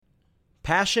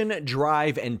Passion,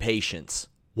 drive, and patience.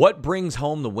 What brings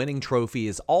home the winning trophy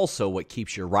is also what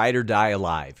keeps your ride or die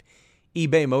alive.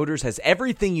 eBay Motors has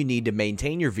everything you need to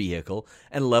maintain your vehicle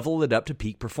and level it up to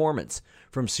peak performance.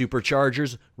 From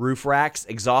superchargers, roof racks,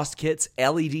 exhaust kits,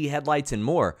 LED headlights, and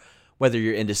more. Whether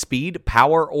you're into speed,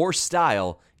 power, or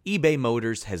style, eBay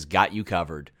Motors has got you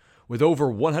covered. With over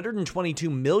 122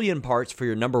 million parts for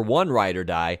your number one ride or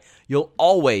die, you'll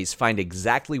always find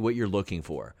exactly what you're looking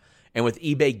for. And with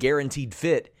eBay Guaranteed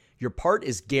Fit, your part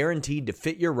is guaranteed to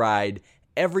fit your ride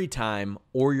every time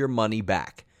or your money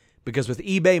back. Because with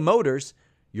eBay Motors,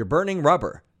 you're burning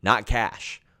rubber, not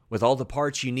cash. With all the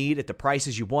parts you need at the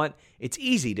prices you want, it's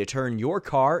easy to turn your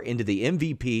car into the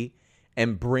MVP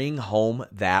and bring home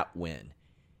that win.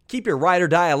 Keep your ride or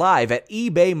die alive at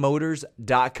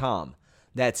ebaymotors.com.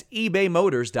 That's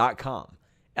ebaymotors.com.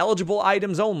 Eligible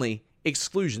items only.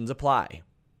 Exclusions apply.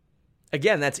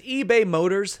 Again, that's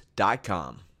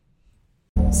ebaymotors.com.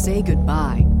 Say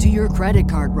goodbye to your credit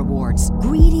card rewards.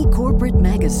 Greedy corporate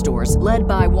mega stores, led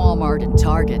by Walmart and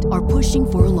Target, are pushing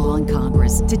for a law in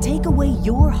Congress to take away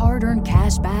your hard-earned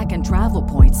cash back and travel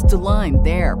points to line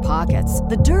their pockets.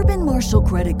 The Durbin-Marshall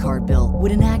credit card bill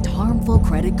would enact harmful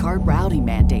credit card routing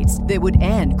mandates that would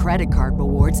end credit card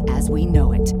rewards as we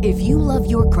know it. If you love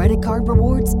your credit card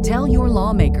rewards, tell your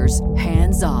lawmakers,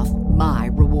 hands off my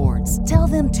rewards. Tell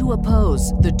them to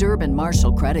oppose the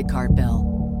Durbin-Marshall credit card bill.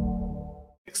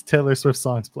 Taylor Swift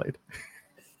songs played.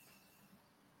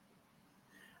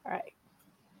 All right.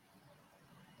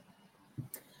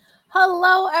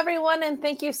 Hello, everyone, and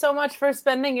thank you so much for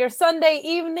spending your Sunday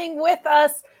evening with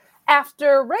us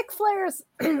after Ric Flair's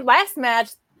last match.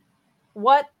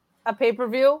 What a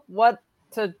pay-per-view. What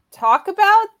to talk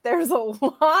about. There's a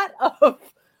lot of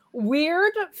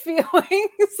weird feelings,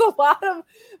 a lot of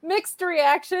mixed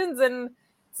reactions, and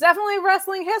it's definitely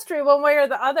wrestling history one way or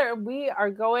the other. We are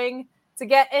going to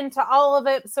get into all of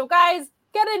it. So guys,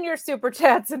 get in your super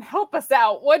chats and help us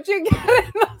out. What'd you get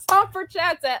in those humper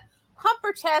chats at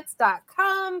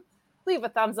humperchats.com? Leave a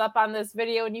thumbs up on this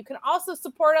video, and you can also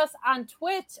support us on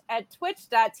Twitch at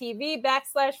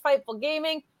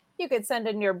twitch.tv/FightfulGaming. You can send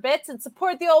in your bits and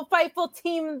support the old Fightful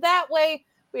team that way.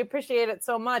 We appreciate it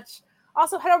so much.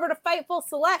 Also head over to Fightful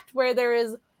Select, where there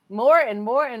is more and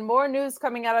more and more news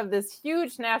coming out of this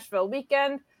huge Nashville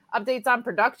weekend. Updates on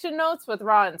production notes with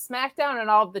Raw and SmackDown and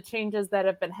all of the changes that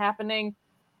have been happening.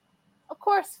 Of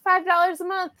course, $5 a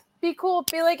month. Be cool.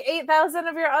 Be like 8,000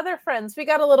 of your other friends. We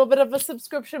got a little bit of a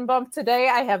subscription bump today.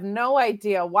 I have no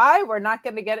idea why. We're not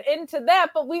going to get into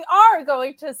that, but we are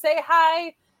going to say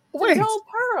hi to Joe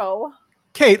Burrow.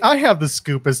 Kate, I have the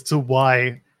scoop as to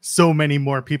why so many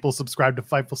more people subscribe to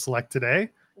Fightful Select today.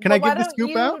 Can I give the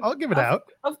scoop out? I'll give it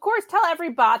out. Of course. Tell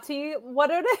everybody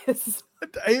what it is.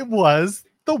 It was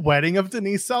the wedding of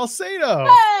Denise Salcedo.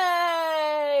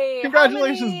 Hey!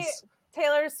 Congratulations. How many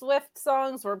Taylor Swift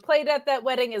songs were played at that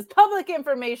wedding is public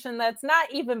information that's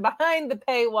not even behind the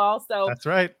paywall. So that's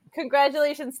right.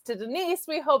 Congratulations to Denise.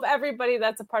 We hope everybody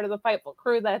that's a part of the Fightful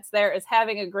crew that's there is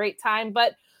having a great time.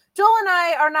 But Joel and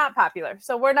I are not popular,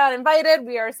 so we're not invited.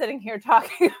 We are sitting here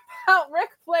talking about Ric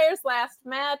Flair's last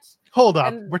match. Hold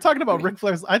up. We're talking about Ric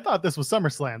Flair's. I thought this was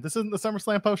SummerSlam. This isn't the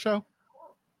SummerSlam post show?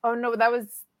 Oh, no, that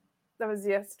was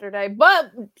yesterday.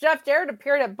 But Jeff Jarrett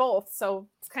appeared at both, so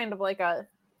it's kind of like a...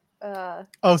 so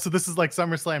this is like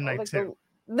SummerSlam night 2.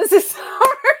 This is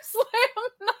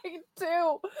SummerSlam night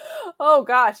 2. Oh,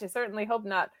 gosh, I certainly hope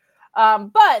not.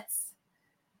 But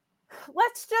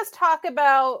let's just talk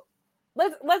about...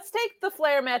 Let's take the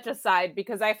Flair match aside,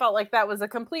 because I felt like that was a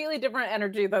completely different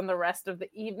energy than the rest of the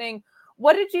evening.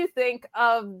 What did you think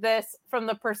of this from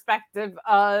the perspective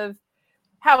of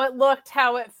how it looked,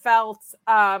 how it felt,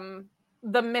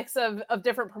 the mix of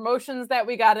different promotions that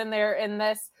we got in there in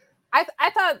this? I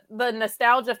thought the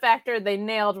nostalgia factor they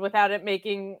nailed without it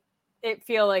making it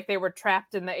feel like they were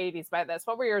trapped in the 80s by this.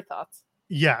 What were your thoughts?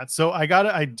 Yeah, so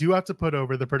I do have to put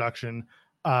over the production.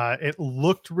 It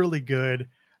looked really good.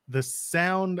 The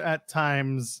sound at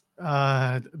times,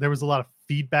 there was a lot of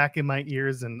feedback in my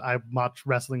ears, and I watched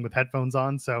wrestling with headphones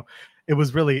on, so it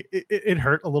was really, it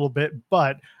hurt a little bit.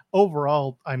 But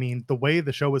overall, I mean, the way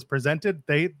the show was presented,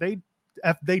 they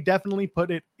definitely put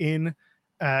it in,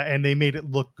 and they made it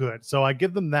look good. So I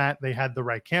give them that. They had the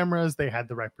right cameras, they had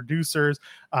the right producers.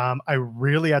 I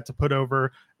really had to put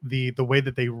over the way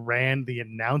that they ran the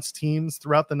announce teams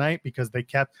throughout the night, because they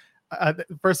kept.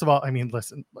 First of all, I mean,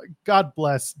 listen, God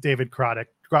bless David Crockett.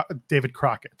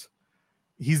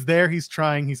 He's there. He's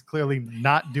trying. He's clearly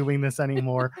not doing this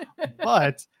anymore.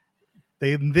 But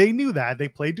they knew that. They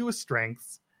played to his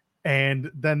strengths. And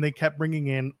then they kept bringing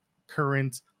in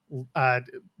current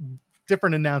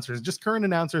different announcers, just current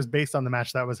announcers based on the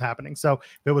match that was happening. So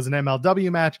if it was an MLW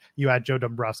match, you had Joe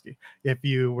Dombrowski. If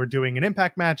you were doing an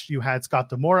Impact match, you had Scott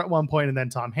D'Amore at one point, and then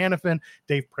Tom Hannafin.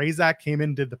 Dave Prazak came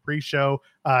in, did the pre-show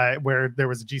where there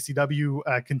was a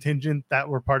GCW contingent that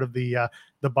were part of the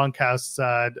Bunkhouse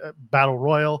Battle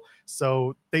Royal.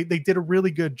 So they did a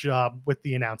really good job with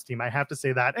the announce team. I have to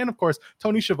say that. And of course,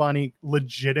 Tony Schiavone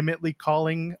legitimately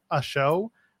calling a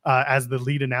show as the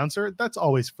lead announcer. That's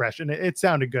always fresh. And it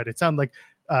sounded good. It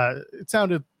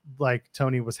sounded like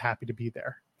Tony was happy to be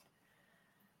there.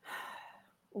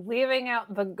 Leaving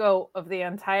out the GOAT of the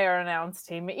entire announce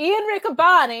team, Ian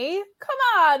Riccaboni. Come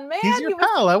on, man. He's your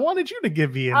pal. I wanted you to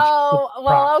give Ian. Oh,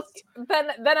 well, okay.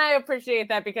 Then I appreciate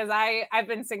that, because I've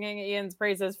been singing Ian's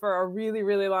praises for a really,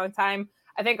 really long time.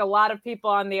 I think a lot of people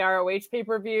on the ROH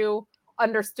pay-per-view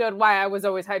understood why I was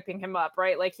always hyping him up,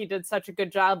 right? Like, he did such a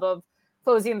good job of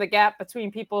closing the gap between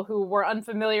people who were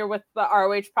unfamiliar with the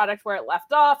ROH product where it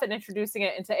left off and introducing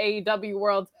it into AEW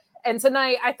world. And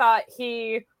tonight I thought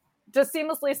he just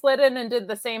seamlessly slid in and did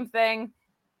the same thing.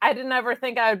 I didn't ever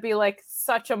think I would be like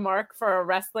such a mark for a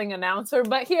wrestling announcer,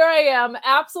 but here I am,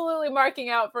 absolutely marking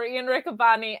out for Ian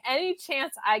Riccaboni any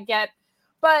chance I get.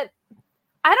 But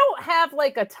I don't have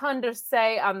like a ton to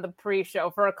say on the pre-show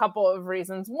for a couple of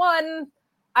reasons. One,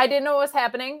 I didn't know what was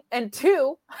happening. And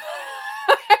two,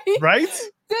 right?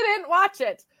 Didn't watch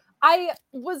it. I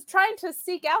was trying to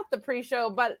seek out the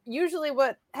pre-show, but usually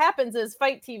what happens is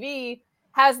Fight TV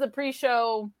has the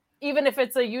pre-show, even if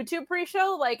it's a YouTube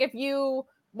pre-show. Like if you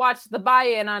watch the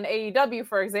buy-in on AEW,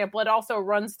 for example, it also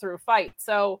runs through Fight.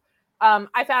 So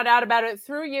I found out about it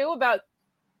through you about,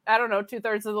 I don't know,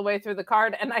 2/3 of the way through the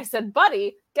card. And I said,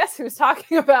 buddy, guess who's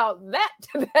talking about that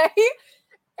today?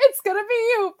 It's going to be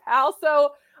you, pal.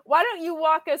 So why don't you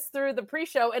walk us through the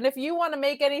pre-show? And if you want to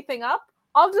make anything up,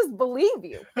 I'll just believe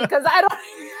you, because I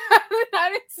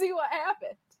didn't see what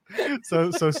happened.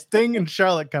 So Sting and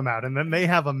Charlotte come out, and then they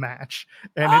have a match,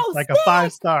 and it's like Sting! A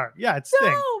 5-star. Yeah, it's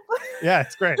Sting. No. Yeah,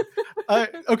 it's great.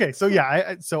 Okay, so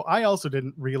yeah, I also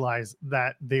didn't realize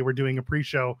that they were doing a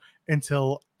pre-show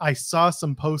until I saw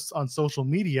some posts on social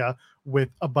media with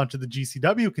a bunch of the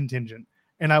GCW contingent.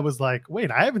 And I was like, wait,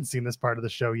 I haven't seen this part of the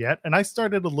show yet. And I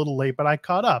started a little late, but I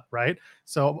caught up, right?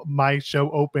 So my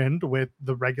show opened with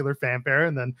the regular fanfare,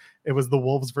 and then it was the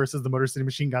Wolves versus the Motor City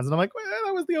Machine Guns. And I'm like, well,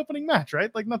 that was the opening match,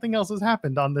 right? Like nothing else has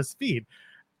happened on this feed.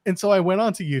 And so I went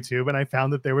onto YouTube and I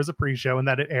found that there was a pre-show and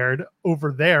that it aired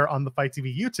over there on the Fight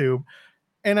TV YouTube.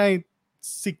 And I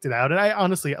seeked it out. And I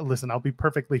honestly, listen, I'll be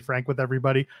perfectly frank with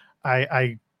everybody.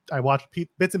 I watched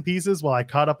bits and pieces while I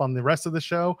caught up on the rest of the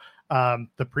show.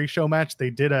 The pre-show match, they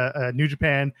did a New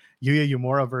Japan Yuya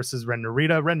Uemura versus Ren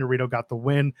Narita. Ren Narita got the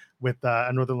win with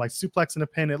a Northern Lights suplex and a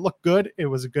pin. It looked good. It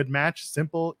was a good match.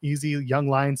 Simple, easy, Young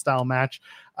Lion style match.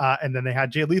 And then they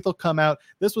had Jay Lethal come out.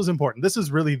 This was important. This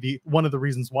is really one of the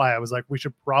reasons why I was like, we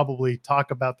should probably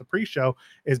talk about the pre-show,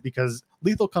 is because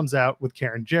Lethal comes out with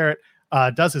Karen Jarrett,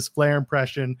 does his Flair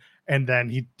impression, and then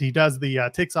he does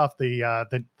takes off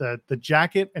the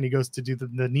jacket, and he goes to do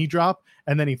the knee drop,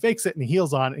 and then he fakes it and he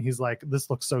heels on, and he's like, this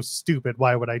looks so stupid,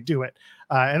 why would I do it?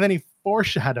 And then he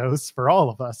foreshadows for all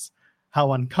of us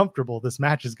how uncomfortable this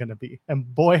match is going to be,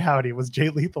 and boy howdy was Jay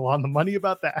Lethal on the money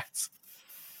about that.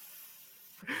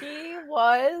 He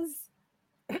was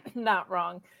not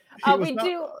wrong. We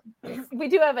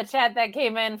do have a chat that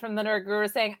came in from the Nerd Guru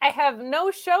saying, I have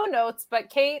no show notes, but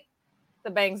Kate,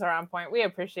 the bangs are on point. We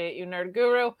appreciate you, Nerd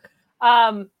Guru.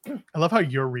 I love how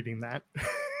you're reading that.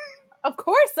 Of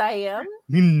course I am.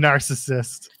 You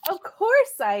narcissist. Of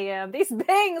course I am. These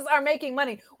bangs are making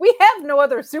money. We have no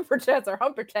other super chats or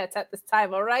humper chats at this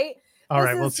time, all right?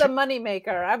 This is the money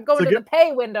maker. I'm going to the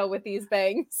pay window with these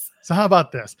bangs. So how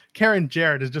about this? Karen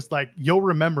Jarrett is just like, you'll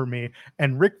remember me.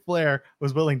 And Ric Flair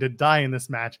was willing to die in this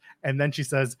match. And then she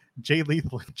says, Jay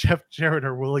Lethal and Jeff Jarrett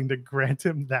are willing to grant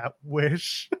him that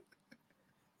wish.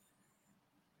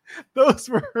 Those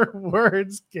were her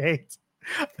words, Kate.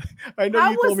 I know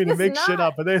you told me to make shit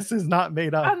up, but this is not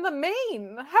made up. On the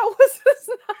main. How was this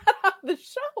not on the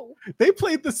show? They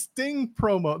played the Sting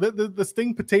promo, the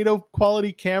Sting potato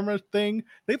quality camera thing.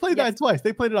 They played that twice.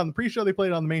 They played it on the pre-show. They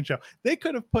played it on the main show. They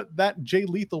could have put that Jay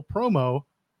Lethal promo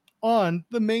on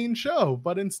the main show,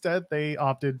 but instead they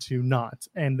opted to not,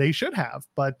 and they should have.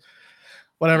 But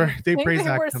whatever. They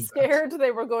were scared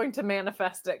they were going to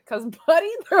manifest it, because, buddy,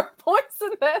 there are points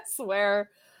in this where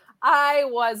I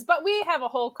was, but we have a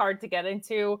whole card to get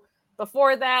into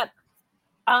before that.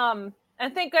 And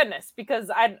thank goodness, because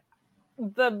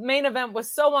the main event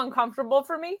was so uncomfortable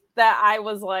for me that I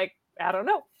was like, I don't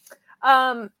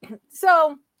know.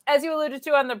 So as you alluded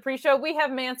to on the pre-show, we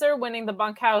have Manser winning the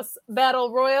Bunkhouse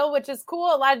Battle Royal, which is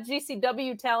cool. A lot of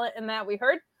GCW talent in that we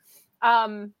heard.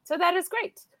 So that is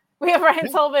great. We have Ryan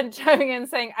Sullivan chiming in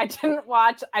saying, I didn't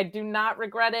watch. I do not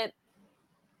regret it.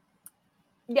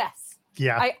 Yes.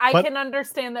 Yeah. I can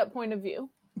understand that point of view.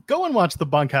 Go and watch the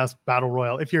Bunkhouse Battle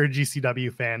Royal if you're a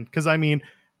GCW fan. Because, I mean,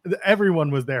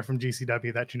 everyone was there from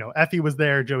GCW that, you know, Effie was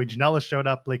there, Joey Janela showed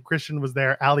up, Blake Christian was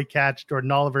there, Ali Catch, Jordan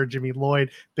Oliver, Jimmy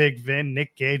Lloyd, Big Vin,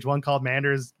 Nick Gage, One Called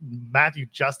Manders, Matthew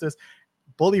Justice.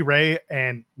 Bully Ray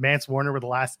and Mance Warner were the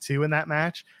last two in that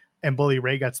match. And Bully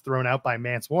Ray gets thrown out by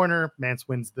Mance Warner. Mance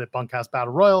wins the Bunkhouse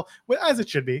Battle Royal, as it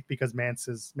should be, because Mance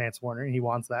is Mance Warner and he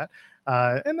wants that.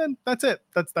 And then that's it.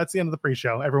 That's the end of the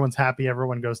pre-show. Everyone's happy.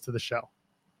 Everyone goes to the show.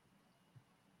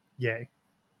 Yay.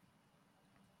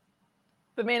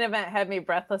 The main event had me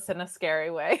breathless in a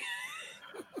scary way.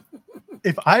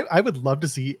 If I would love to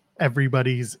see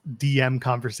everybody's DM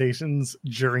conversations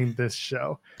during this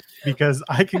show, because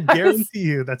I can guarantee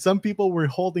you that some people were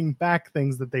holding back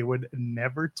things that they would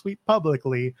never tweet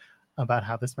publicly about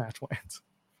how this match went.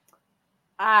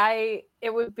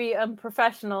 It would be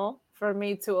unprofessional for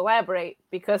me to elaborate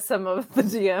because some of the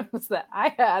DMs that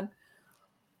I had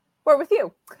were with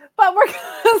you. But we're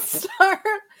going to start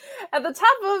at the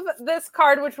top of this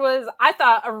card, which was, I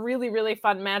thought, a really, really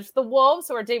fun match. The Wolves,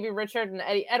 who are Davey Richard and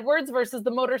Eddie Edwards, versus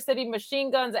the Motor City Machine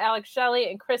Guns, Alex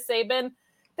Shelley and Chris Sabin.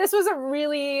 This was a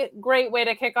really great way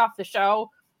to kick off the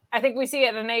show. I think we see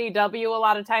it in AEW a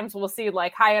lot of times. We'll see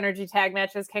like high energy tag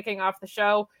matches kicking off the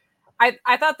show.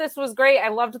 I thought this was great. I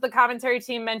loved the commentary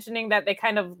team mentioning that they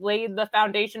kind of laid the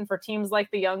foundation for teams like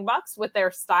the Young Bucks with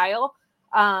their style.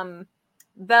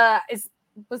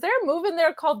 Was there a move in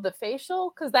there called the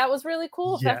facial? Because that was really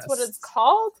cool. If that's what it's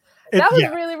called. That was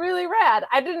really, really rad.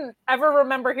 I didn't ever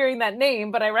remember hearing that name,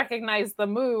 but I recognized the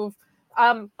move.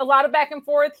 A lot of back and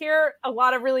forth here. A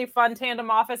lot of really fun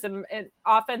tandem offense,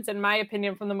 in my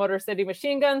opinion, from the Motor City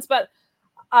Machine Guns. But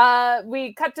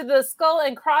we cut to the Skull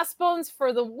and Crossbones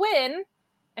for the win.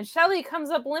 And Shelley comes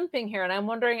up limping here. And I'm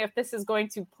wondering if this is going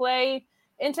to play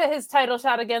into his title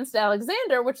shot against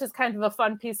Alexander, which is kind of a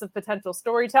fun piece of potential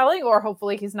storytelling, or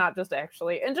hopefully he's not just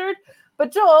actually injured.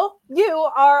 But Joel, you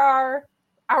are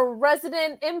our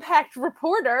resident Impact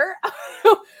reporter.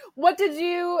 What did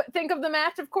you think of the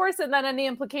match, of course, and then any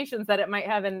implications that it might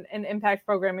have in Impact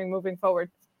programming moving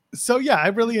forward? So, yeah, I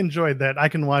really enjoyed that. I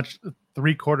can watch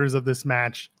 3/4 of this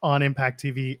match on Impact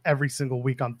TV every single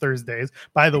week on Thursdays.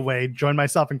 By the way, join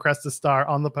myself and Cresta Star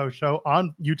on the post show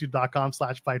on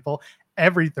youtube.com/Fightful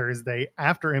every Thursday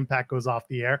after Impact goes off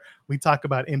the air. We talk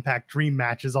about Impact Dream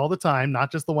matches all the time,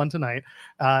 not just the one tonight.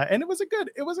 And it was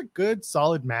a good,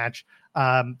 solid match.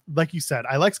 Like you said,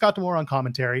 I like Scott D'Amore on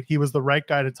commentary. He was the right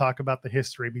guy to talk about the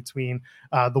history between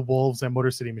the Wolves and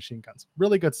Motor City Machine Guns.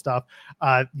 Really good stuff.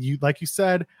 Like you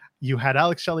said, you had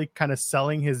Alex Shelley kind of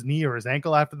selling his knee or his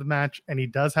ankle after the match, and he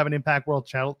does have an Impact World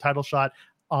title shot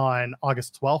on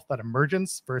August 12th at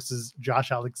Emergence versus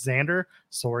Josh Alexander.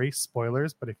 Sorry,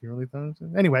 spoilers, but if you really thought,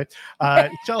 anyway,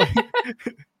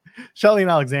 Shelley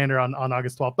and Alexander on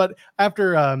August 12th. But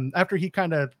after he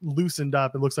kind of loosened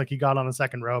up, it looks like he got on a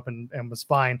second rope and was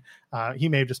fine. He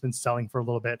may have just been selling for a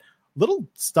little bit. Little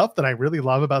stuff that I really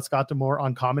love about Scott D'Amore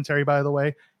on commentary, by the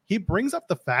way, he brings up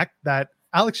the fact that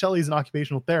Alex Shelley is an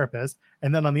occupational therapist.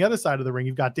 And then on the other side of the ring,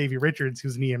 you've got Davey Richards,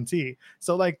 who's an EMT.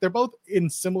 So like they're both in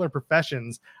similar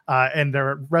professions and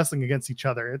they're wrestling against each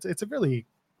other. It's a really,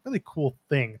 really cool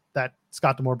thing that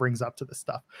Scott D'Amore brings up to this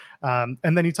stuff.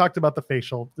 And then he talked about the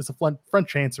facial. It's a front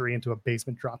chancery into a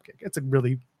basement dropkick. It's a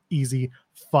really easy,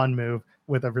 fun move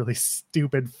with a really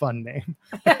stupid, fun name.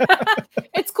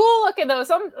 It's cool looking though.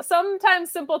 Sometimes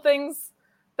simple things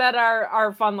that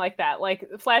are fun like that. Like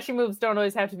flashy moves don't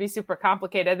always have to be super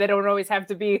complicated. They don't always have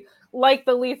to be like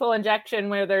the Lethal Injection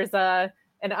where there's an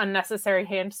unnecessary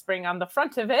handspring on the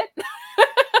front of it.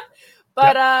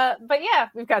 But yeah,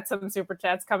 we've got some super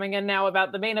chats coming in now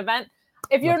about the main event.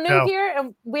 If you're new here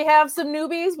and we have some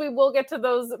newbies, we will get to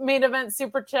those main event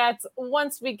super chats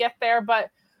once we get there. But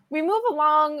we move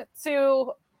along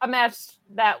to a match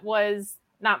that was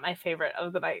not my favorite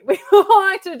of the night. We move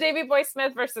along to Davey Boy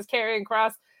Smith versus Karrion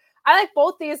Kross. I like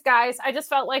both these guys. I just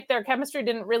felt like their chemistry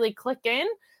didn't really click in,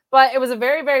 but it was a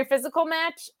very, very physical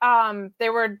match. They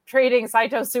were trading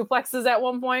Saito suplexes at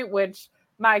one point, which,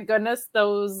 my goodness,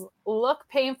 those look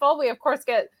painful. We, of course,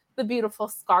 get the beautiful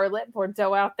Scarlett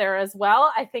Bordeaux out there as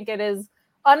well. I think it is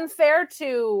unfair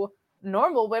to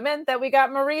normal women that we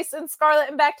got Maurice and Scarlett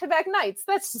in back-to-back nights.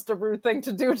 That's just a rude thing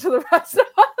to do to the rest of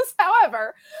us.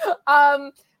 However,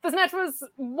 this match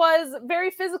was very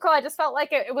physical. I just felt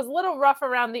like it was a little rough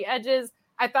around the edges.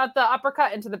 I thought the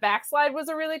uppercut into the backslide was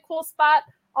a really cool spot.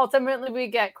 Ultimately, we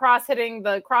get Cross hitting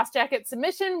the cross jacket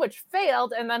submission, which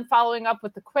failed, and then following up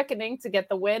with the quickening to get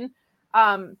the win.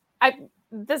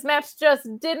 This match just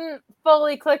didn't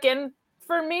fully click in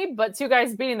for me, but two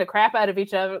guys beating the crap out of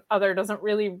each other doesn't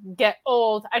really get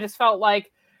old. I just felt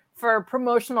like for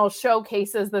promotional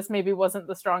showcases, this maybe wasn't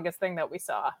the strongest thing that we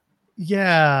saw.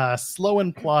 Yeah, slow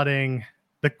and plodding.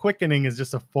 The quickening is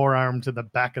just a forearm to the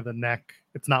back of the neck.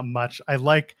 It's not much. I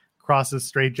like Cross's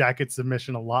straight jacket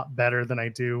submission a lot better than I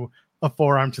do a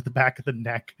forearm to the back of the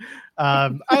neck.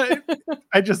 I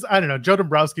don't know. Joe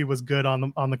Dombrowski was good on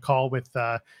the call with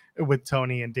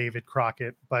Tony and David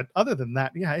Crockett, but other than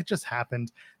that, yeah, it just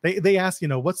happened. They asked,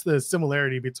 what's the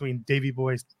similarity between Davey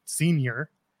Boy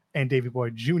Senior and Davey Boy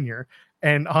Junior,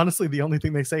 and honestly, the only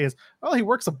thing they say is, "Well, he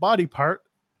works a body part."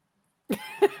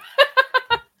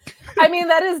 I mean,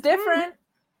 that is different.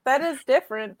 That is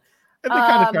different. And they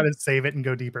kind of try to save it and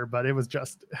go deeper, but it was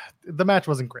just, the match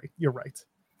wasn't great. You're right.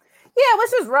 Yeah,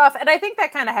 which is rough. And I think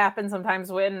that kind of happens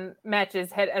sometimes when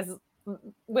matches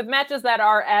with matches that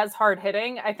are as hard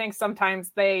hitting. I think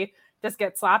sometimes they just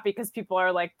get sloppy because people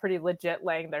are like pretty legit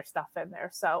laying their stuff in there.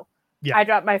 So yeah. I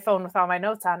dropped my phone with all my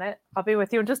notes on it. I'll be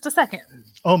with you in just a second.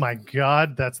 Oh my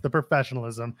God. That's the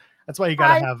professionalism. That's why you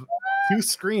got to have 2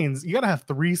 screens. You got to have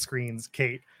 3 screens,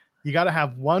 Kate. You got to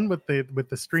have one with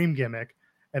the stream gimmick.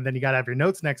 And then you got to have your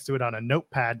notes next to it on a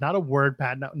notepad, not a word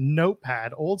pad, no,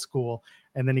 notepad, old school.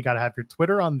 And then you got to have your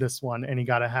Twitter on this one. And you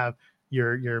got to have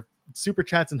your super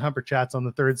chats and humper chats on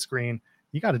the 3rd screen.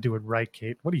 You got to do it right,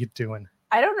 Kate. What are you doing?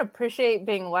 I don't appreciate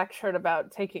being lectured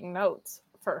about taking notes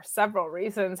for several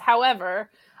reasons. However,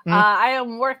 I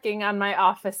am working on my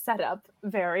office setup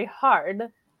very hard.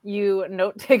 You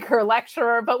note taker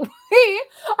lecturer, but we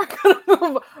are going to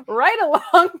move right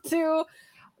along to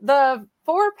the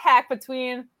 4-pack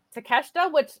between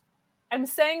Takeshita, which I'm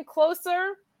saying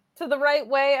closer to the right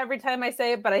way every time I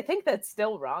say it, but I think that's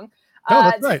still wrong. No,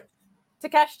 that's right.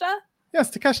 Takeshita?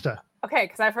 Yes, Takeshita. Okay,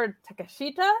 because I've heard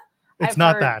Takeshita. It's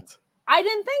not that. I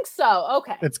didn't think so.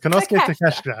 Okay. It's Konosuke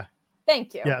Takeshita.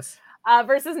 Thank you. Yes.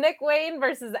 Versus Nick Wayne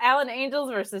versus Alan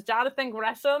Angels versus Jonathan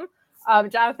Gresham.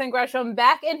 Jonathan Gresham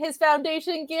back in his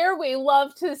foundation gear. We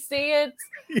love to see it.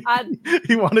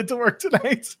 He wanted to work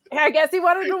tonight. I guess he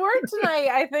wanted to work tonight.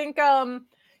 I think,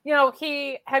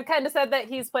 he had kind of said that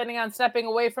he's planning on stepping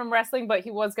away from wrestling, but he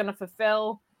was going to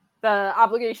fulfill the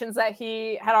obligations that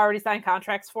he had already signed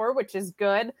contracts for, which is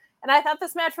good. And I thought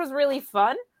this match was really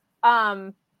fun.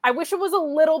 I wish it was a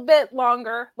little bit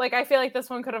longer. Like, I feel like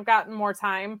this one could have gotten more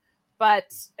time,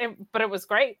 but it was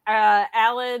great.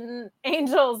 Alan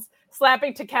Angels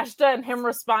slapping Takeshita and him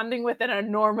responding with an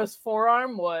enormous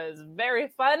forearm was very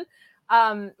fun.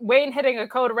 Wayne hitting a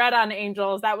code red on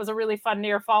Angels. That was a really fun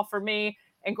near fall for me.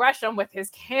 And Gresham with his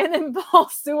cannonball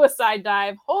suicide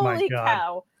dive. Holy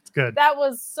cow. It's good. That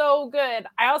was so good.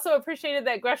 I also appreciated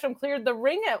that Gresham cleared the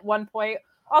ring at one point,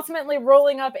 ultimately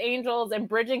rolling up Angels and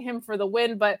bridging him for the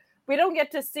win. But we don't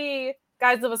get to see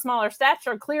guys of a smaller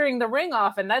stature clearing the ring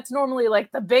off. And that's normally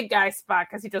like the big guy spot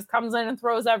because he just comes in and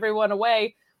throws everyone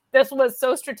away. This was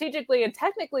so strategically and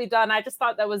technically done. I just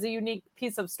thought that was a unique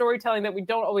piece of storytelling that we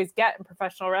don't always get in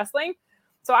professional wrestling.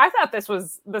 So I thought this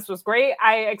was great.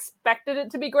 I expected it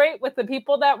to be great with the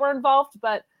people that were involved,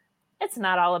 but it's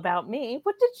not all about me.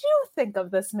 What did you think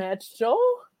of this match, Joel?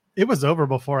 It was over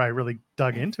before I really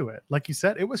dug into it. Like you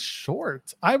said, it was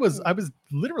short. I was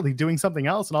literally doing something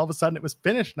else, and all of a sudden it was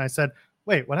finished, and I said,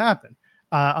 wait, what happened?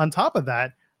 On top of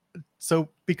that, so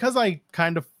because I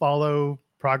kind of follow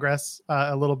Progress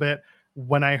a little bit,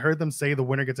 when I heard them say the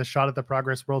winner gets a shot at the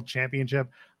Progress World Championship,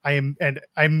 I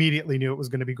immediately knew it was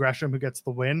going to be Gresham who gets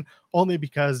the win, only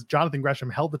because Jonathan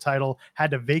Gresham held the title, had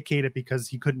to vacate it because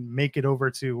he couldn't make it over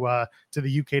to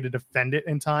the UK to defend it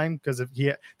in time because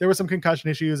there were some concussion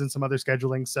issues and some other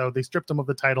scheduling, so they stripped him of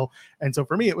the title. And so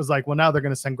for me, it was like, well, now they're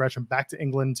going to send Gresham back to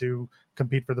England to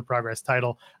compete for the Progress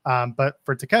title. But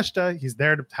for Takeshita, he's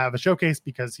there to have a showcase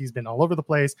because he's been all over the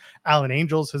place. Alan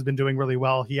Angels has been doing really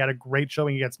well. He had a great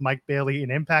showing against Mike Bailey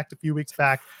in Impact a few weeks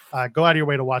back. Go out of your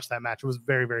way to watch that match. It was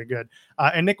very, very good.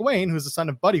 And Nick Wayne, who's the son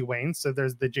of Buddy Wayne, so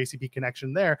there's the JCP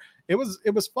connection there. It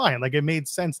was fine. Like, it made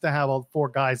sense to have all 4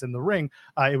 guys in the ring.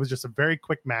 It was just a very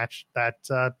quick match that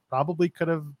probably could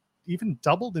have even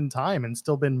doubled in time and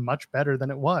still been much better than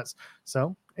it was.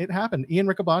 So it happened. Ian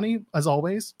Riccaboni, as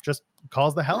always, just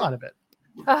calls the hell out of it.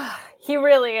 He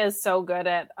really is so good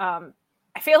at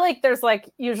I feel like there's like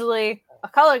usually a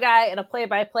color guy and a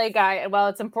play-by-play guy, and while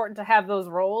it's important to have those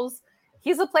roles,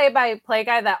 he's a play-by-play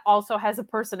guy that also has a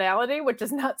personality, which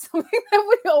is not something that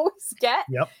we always get.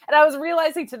 Yep. And I was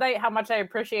realizing tonight how much I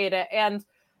appreciate it. And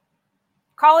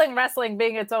calling wrestling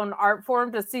being its own art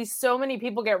form, to see so many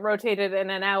people get rotated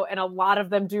in and out and a lot of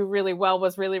them do really well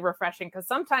was really refreshing, because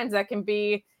sometimes that can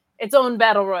be its own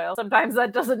battle royal. Sometimes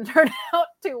that doesn't turn out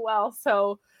too well.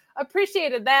 So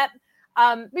appreciated that.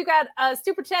 We got a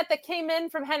super chat that came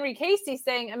in from Henry Casey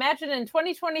saying, imagine in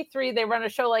 2023 they run a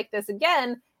show like this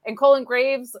again and Colin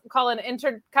Graves call an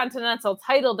intercontinental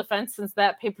title defense, since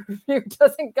that pay-per-view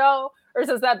doesn't go, or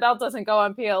since that belt doesn't go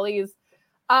on PLEs.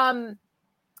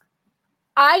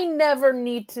 I never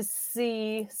need to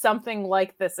see something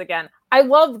like this again. I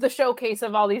love the showcase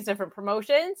of all these different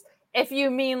promotions. If you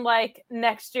mean like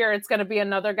next year it's going to be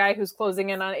another guy who's closing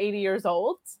in on 80 years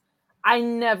old, I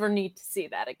never need to see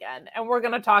that again. And we're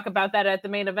going to talk about that at the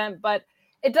main event. But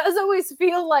it does always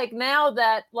feel like now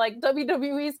that like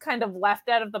WWE's kind of left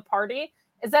out of the party.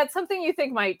 Is that something you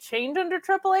think might change under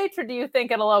Triple H, or do you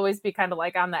think it'll always be kind of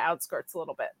like on the outskirts a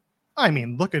little bit? I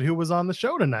mean, look at who was on the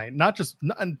show tonight.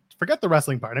 And forget the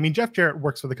wrestling part. I mean, Jeff Jarrett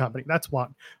works for the company. That's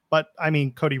one. But I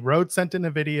mean, Cody Rhodes sent in a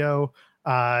video.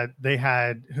 They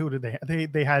had,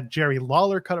 they had Jerry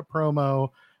Lawler cut a promo.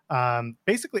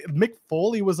 Basically Mick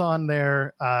Foley was on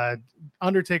there.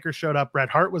 Undertaker showed up. Bret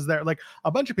Hart was there. Like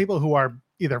a bunch of people who are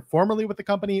either formerly with the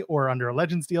company or under a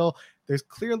Legends deal. There's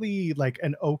clearly like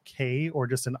an okay or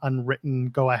just an unwritten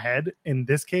go ahead in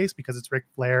this case, because it's Ric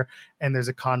Flair and there's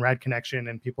a Conrad connection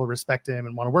and people respect him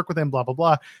and want to work with him, blah, blah,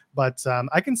 blah. But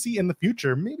I can see in the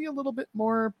future, maybe a little bit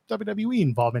more WWE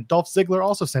involvement. Dolph Ziggler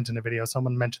also sent in a video.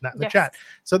 Someone mentioned that in the chat.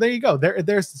 So there you go.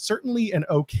 There's certainly an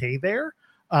okay there.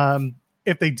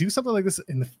 If they do something like this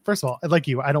first of all, like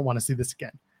you, I don't want to see this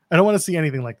again. I don't want to see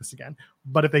anything like this again.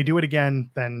 But if they do it again,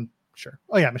 then sure.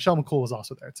 Oh yeah, Michelle McCool was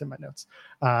also there. It's in my notes.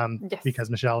 Because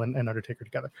Michelle and Undertaker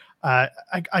together. I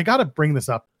got to bring this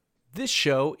up. This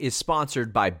show is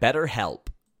sponsored by BetterHelp.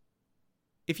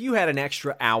 If you had an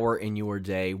extra hour in your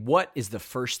day, what is the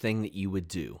first thing that you would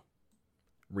do?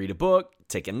 Read a book,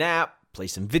 take a nap, play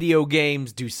some video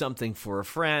games, do something for a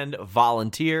friend,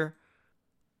 volunteer.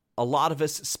 A lot of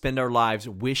us spend our lives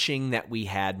wishing that we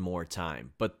had more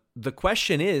time. But the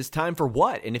question is, time for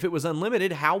what? And if it was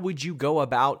unlimited, how would you go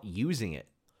about using it?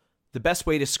 The best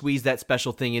way to squeeze that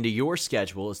special thing into your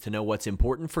schedule is to know what's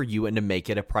important for you and to make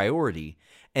it a priority.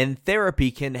 And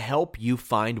therapy can help you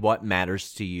find what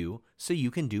matters to you so you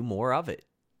can do more of it.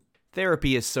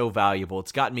 Therapy is so valuable.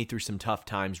 It's gotten me through some tough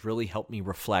times, really helped me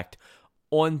reflect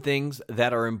on things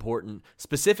that are important,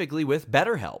 specifically with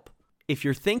BetterHelp. If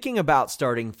you're thinking about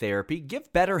starting therapy,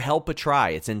 give BetterHelp a try.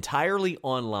 It's entirely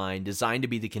online, designed to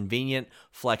be the convenient,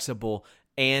 flexible,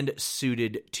 and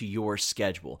suited to your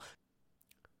schedule.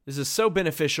 This is so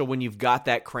beneficial when you've got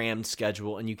that crammed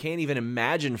schedule and you can't even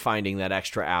imagine finding that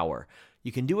extra hour.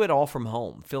 You can do it all from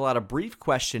home. Fill out a brief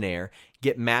questionnaire,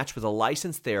 get matched with a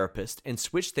licensed therapist, and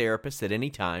switch therapists at any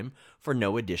time for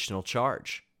no additional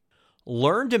charge.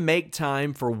 Learn to make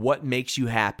time for what makes you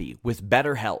happy with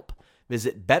BetterHelp.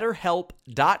 Visit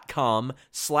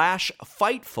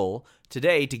BetterHelp.com/Fightful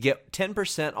today to get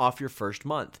 10% off your first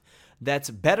month.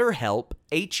 That's BetterHelp,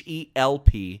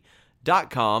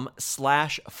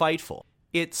 HELP.com/Fightful.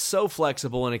 It's so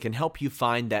flexible and it can help you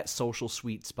find that social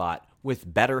sweet spot with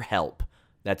BetterHelp.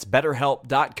 That's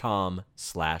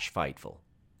BetterHelp.com/Fightful.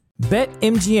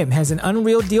 BetMGM has an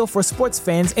unreal deal for sports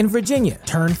fans in Virginia.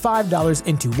 Turn $5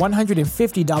 into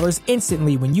 $150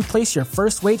 instantly when you place your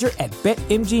first wager at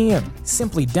BetMGM.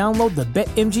 Simply download the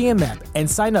BetMGM app and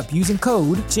sign up using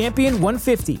code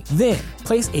Champion150. Then,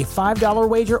 place a $5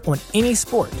 wager on any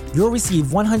sport. You'll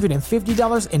receive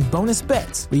 $150 in bonus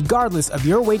bets, regardless of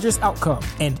your wager's outcome.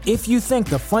 And if you think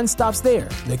the fun stops there,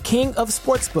 the King of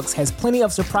Sportsbooks has plenty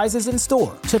of surprises in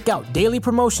store. Check out daily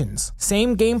promotions,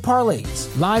 same-game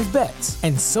parlays, live bets,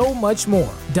 and so much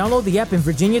more. Download the app in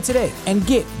Virginia today and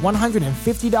get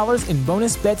 $150 in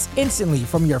bonus bets instantly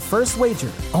from your first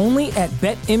wager. Only at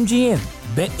BetMGM.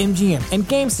 BetMGM and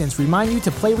GameSense remind you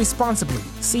to play responsibly.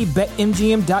 See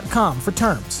BetMGM.com for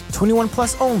terms. 21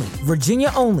 plus only.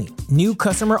 Virginia only. New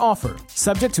customer offer.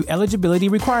 Subject to eligibility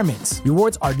requirements.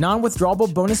 Rewards are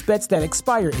non-withdrawable bonus bets that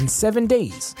expire in 7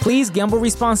 days. Please gamble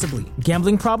responsibly.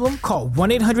 Gambling problem? Call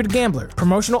 1-800-GAMBLER.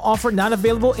 Promotional offer not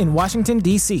available in Washington,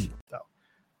 D.C.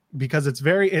 Because it's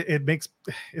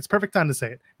it's perfect time to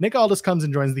say it. Nick Aldis comes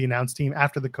and joins the announce team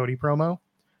after the Cody promo.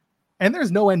 And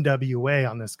there's no NWA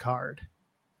on this card.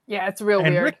 Yeah, it's real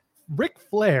weird. Ric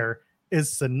Flair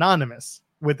is synonymous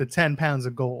with the 10 pounds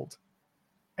of gold.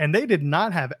 And they did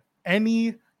not have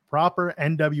any proper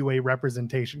NWA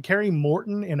representation. Kerry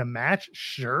Morton in a match,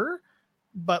 sure.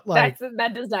 But like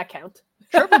that does not count.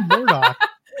 Trevor Murdoch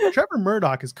Trevor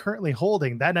Murdoch is currently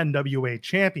holding that NWA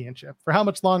championship. For how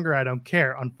much longer, I don't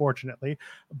care, unfortunately.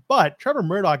 But Trevor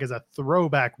Murdoch is a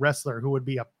throwback wrestler who would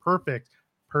be a perfect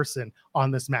person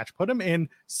on this match. Put him in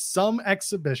some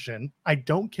exhibition. I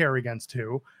don't care against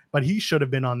who, but he should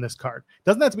have been on this card.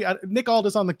 Doesn't have to be Nick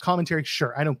Aldis on the commentary.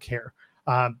 Sure, I don't care.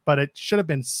 But it should have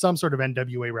been some sort of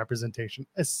NWA representation,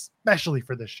 especially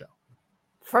for this show.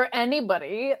 For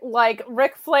anybody, like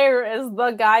Ric Flair is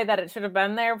the guy that it should have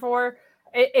been there for.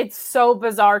 It's so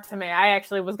bizarre to me. I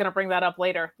actually was going to bring that up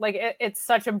later. Like it's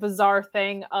such a bizarre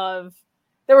thing of,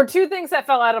 there were two things that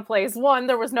fell out of place. One,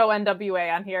 there was no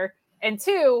NWA on here. And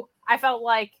two, I felt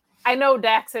like, I know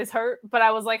Dax is hurt, but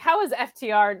I was like, how is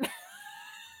FTR?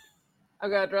 I'm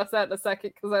going to address that in a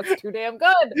second because that's too damn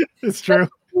good. It's true.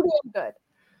 That's too damn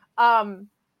good.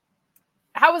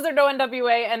 How was there no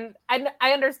NWA? And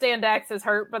I understand Dax is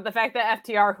hurt, but the fact that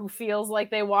FTR, who feels like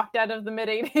they walked out of the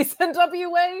mid-80s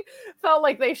NWA, felt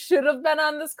like they should have been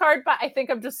on this card. But I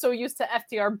think I'm just so used to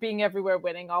FTR being everywhere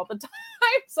winning all the time.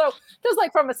 So just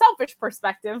like from a selfish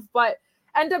perspective, but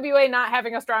NWA not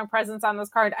having a strong presence on this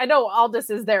card. I know Aldis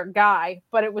is their guy,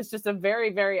 but it was just a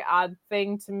very, very odd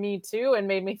thing to me too, and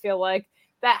made me feel like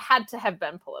that had to have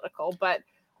been political. But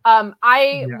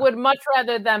I would much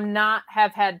rather them not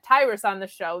have had Tyrus on the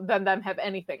show than them have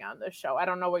anything on this show. I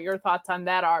don't know what your thoughts on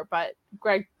that are, but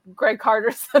Greg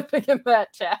Carter's something in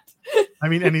that chat. I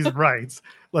mean, and he's right.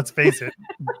 Let's face it.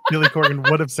 Billy Corgan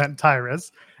would have sent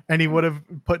Tyrus, and he would have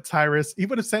put Tyrus. He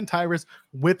would have sent Tyrus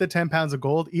with the 10 pounds of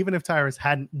gold, even if Tyrus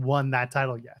hadn't won that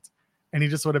title yet. And he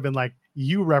just would have been like,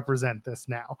 you represent this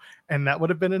now. And that would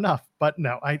have been enough. But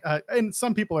no, and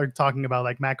some people are talking about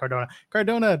like Matt Cardona.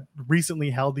 Cardona recently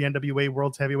held the NWA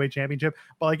World's Heavyweight Championship,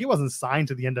 but like he wasn't signed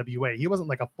to the NWA. He wasn't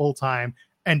like a full-time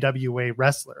NWA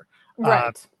wrestler.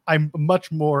 Right. I much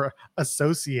more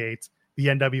associate the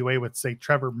NWA with, say,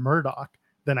 Trevor Murdoch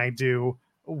than I do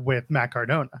with Matt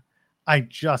Cardona. I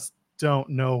just don't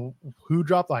know who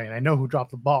dropped the line. I know who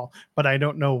dropped the ball, but I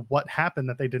don't know what happened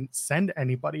that they didn't send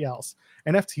anybody else.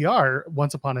 And FTR,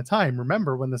 once upon a time,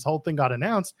 remember when this whole thing got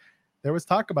announced, there was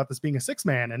talk about this being a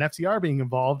 6-man and FTR being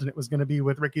involved, and it was going to be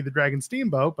with Ricky the Dragon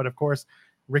Steamboat. But of course,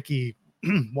 Ricky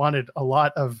wanted a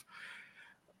lot of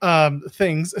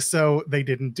things, so they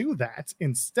didn't do that.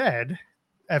 Instead,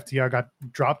 FTR got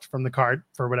dropped from the card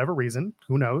for whatever reason,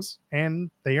 who knows,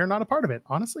 and they are not a part of it.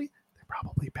 Honestly, they're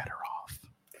probably better off.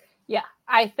 Yeah,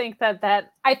 I think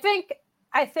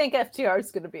I think FTR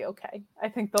is going to be okay. I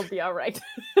think they'll be all right.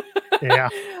 Yeah.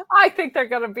 I think they're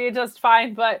going to be just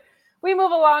fine. But we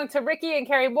move along to Ricky and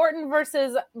Kerry Morton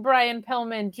versus Brian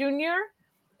Pillman Jr.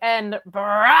 and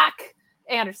Brock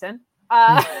Anderson,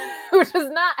 who does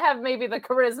not have maybe the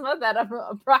charisma that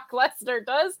Brock Lesnar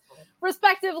does,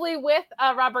 respectively, with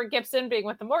Robert Gibson being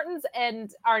with the Mortons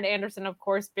and Arn Anderson, of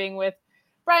course, being with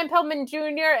Brian Pillman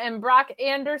Jr. and Brock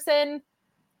Anderson.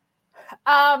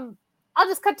 I'll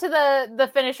just cut to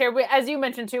the finish here. As you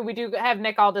mentioned too, we do have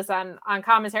Nick Aldis on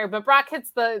commentary, but Brock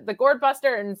hits the gourd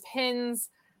buster and pins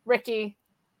Ricky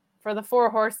for the Four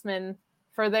Horsemen,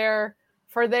 for their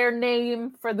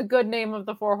name, for the good name of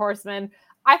the Four Horsemen.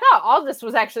 I thought Aldis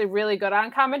was actually really good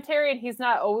on commentary, and he's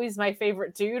not always my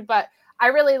favorite dude, but I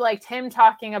really liked him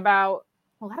talking about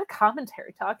a lot of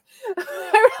commentary talk.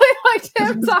 I really liked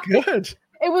him talking. Good.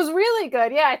 It was really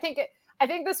good. Yeah, I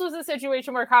think this was a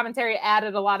situation where commentary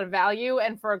added a lot of value.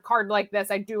 And for a card like this,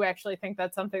 I do actually think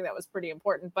that's something that was pretty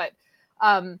important. But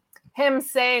him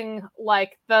saying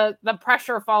like the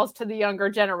pressure falls to the younger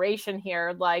generation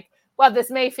here, like, well,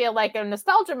 this may feel like a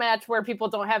nostalgia match where people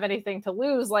don't have anything to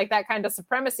lose, like that kind of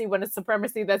supremacy, when it's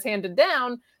supremacy that's handed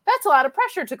down, that's a lot of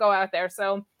pressure to go out there.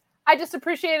 So I just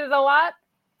appreciate it a lot.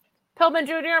 Pillman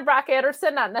Jr. and Brock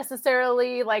Anderson, not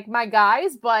necessarily like my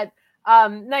guys, but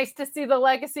nice to see the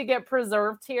legacy get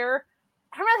preserved here.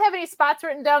 I don't really have any spots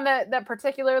written down that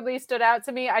particularly stood out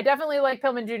to me. I definitely like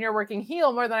Pillman Jr. working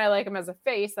heel more than I like him as a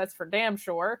face. That's for damn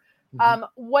sure. Mm-hmm.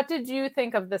 What did you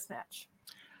think of this match?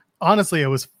 Honestly, it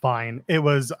was fine. It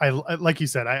was, I like you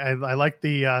said, I liked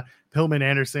the Pillman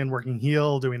Anderson working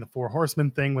heel, doing the Four Horsemen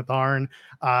thing with Arn.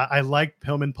 I liked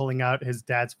Pillman pulling out his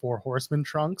dad's Four Horsemen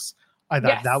trunks. I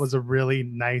thought that was a really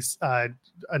nice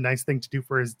thing to do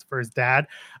for his dad.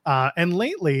 And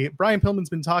lately, Brian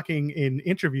Pillman's been talking in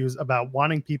interviews about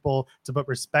wanting people to put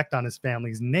respect on his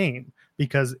family's name,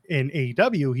 because in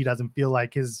AEW, he doesn't feel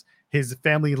like his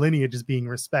family lineage is being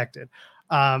respected.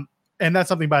 And that's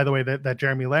something, by the way, that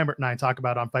Jeremy Lambert and I talk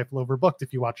about on Fightful Overbooked,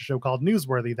 if you watch a show called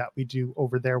Newsworthy that we do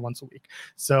over there once a week.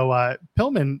 So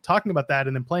Pillman talking about that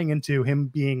and then playing into him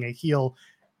being a heel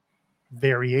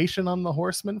variation on the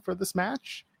Horseman for this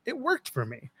match, it worked for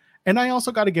me. And I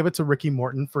also got to give it to Ricky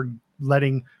Morton for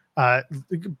letting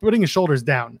putting his shoulders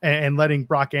down and letting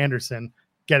Brock Anderson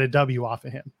get a W off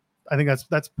of him. I think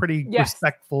that's pretty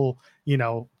respectful.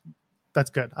 That's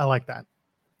good. I like that.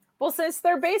 Well, since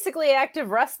they're basically active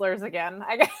wrestlers again,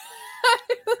 I guess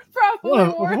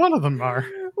probably one of them are.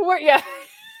 Yeah,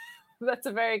 that's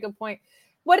a very good point.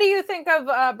 What do you think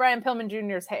of Brian Pillman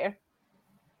Jr.'s hair?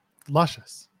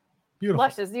 Luscious. Beautiful.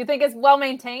 Luscious. Do you think it's well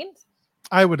maintained?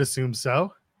 I would assume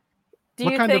so.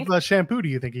 What kind of shampoo do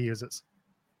you think he uses?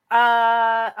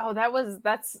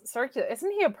 That's circular.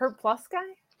 Isn't he a Pert Plus guy?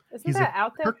 He's that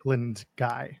out there? Kirkland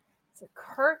guy. It's a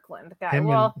Kirkland guy.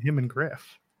 Him and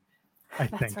Griff. I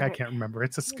think. Right. I can't remember.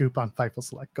 It's a scoop on Fightful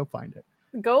Select. Go find it.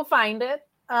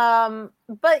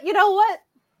 But you know what?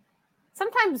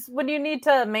 Sometimes when you need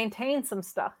to maintain some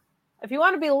stuff, if you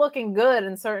want to be looking good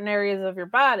in certain areas of your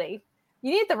body,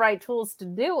 you need the right tools to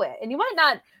do it. And you might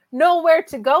not know where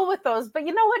to go with those, but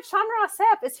you know what? Sean Ross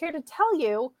Sapp is here to tell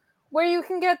you where you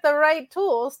can get the right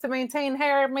tools to maintain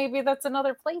hair. Maybe that's in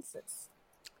other places.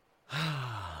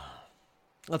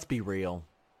 Let's be real.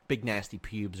 Big nasty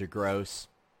pubes are gross.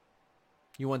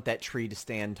 You want that tree to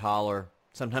stand taller.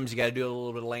 Sometimes you got to do a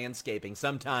little bit of landscaping.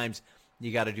 Sometimes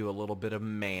you got to do a little bit of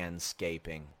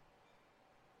manscaping.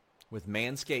 With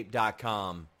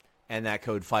manscaped.com and that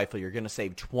code FIFO, you're going to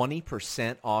save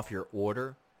 20% off your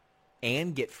order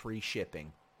and get free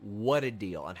shipping. What a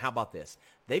deal. And how about this?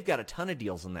 They've got a ton of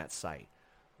deals on that site.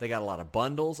 They got a lot of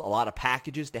bundles, a lot of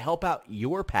packages to help out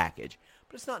your package.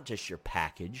 But it's not just your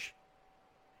package.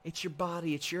 It's your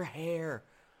body. It's your hair.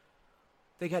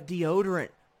 They got deodorant.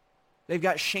 They've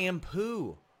got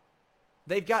shampoo.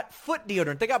 They've got foot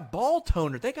deodorant. They got ball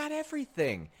toner. They got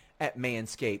everything at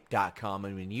manscaped.com.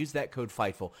 And when you use that code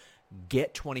FIGHTFUL,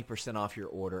 get 20% off your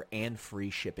order and free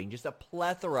shipping. Just a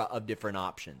plethora of different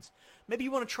options. Maybe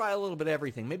you want to try a little bit of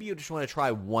everything. Maybe you just want to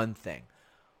try one thing.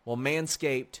 Well,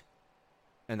 Manscaped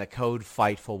and the code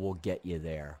FIGHTFUL will get you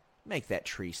there. Make that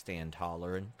tree stand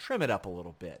taller and trim it up a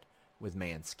little bit with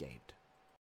Manscaped.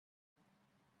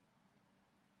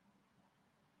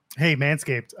 Hey,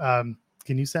 Manscaped,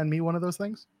 can you send me one of those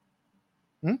things?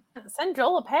 Send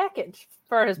Joel a package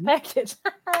for his package.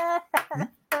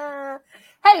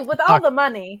 Hey, with all the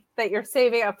money that you're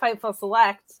saving at Fightful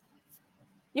Select,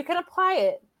 you can apply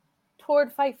it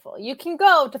toward Fightful. You can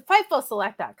go to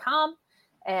FightfulSelect.com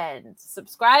and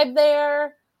subscribe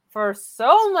there for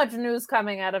so much news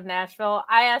coming out of Nashville.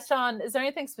 I asked Sean, is there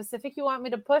anything specific you want me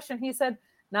to push? And he said,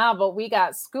 nah, but we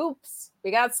got scoops.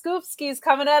 We got scoop skis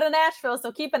coming out of Nashville,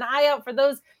 so keep an eye out for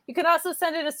those. You can also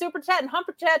send in a super chat and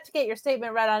humper chat to get your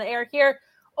statement read on air here,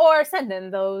 or send in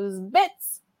those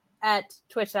bits at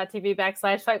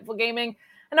twitch.tv/Fightful Gaming.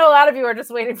 I know a lot of you are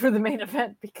just waiting for the main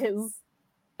event because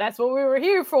that's what we were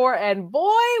here for, and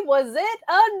boy, was it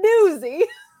a doozy.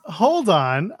 Hold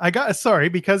on.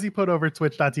 Because you put over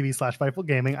twitch.tv/Fightful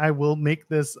Gaming, I will make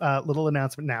this little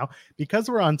announcement now. Because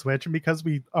we're on Twitch and because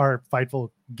we are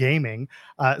Fightful Gaming,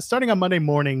 starting on Monday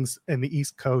mornings in the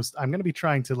East Coast, I'm going to be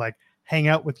trying to hang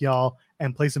out with y'all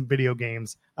and play some video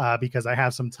games because I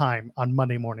have some time on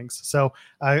Monday mornings. So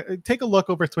take a look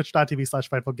over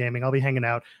twitch.tv/Fightful Gaming. I'll be hanging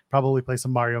out, probably play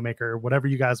some Mario Maker, whatever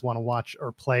you guys want to watch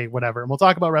or play, whatever. And we'll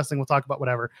talk about wrestling. We'll talk about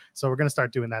whatever. So we're going to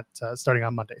start doing that starting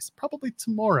on Mondays. Probably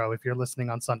tomorrow if you're listening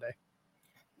on Sunday.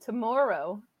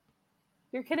 Tomorrow?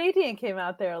 Your Canadian came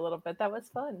out there a little bit. That was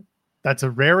fun. That's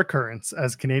a rare occurrence.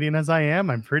 As Canadian as I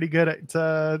am, I'm pretty good at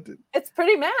it's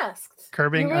pretty masked.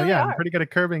 Curbing. Really I'm pretty good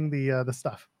at curbing the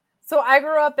stuff. So I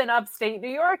grew up in upstate New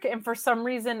York, and for some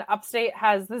reason, upstate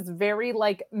has this very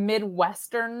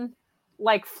Midwestern,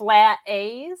 flat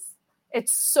A's.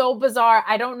 It's so bizarre.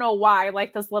 I don't know why.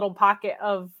 This little pocket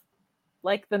of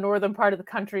the northern part of the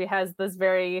country has this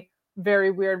very, very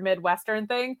weird Midwestern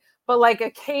thing. But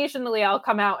occasionally I'll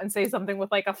come out and say something with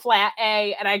a flat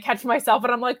A, and I catch myself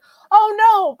and I'm like, oh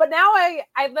no. But now I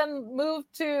then moved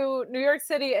to New York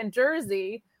City and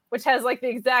Jersey, which has the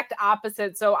exact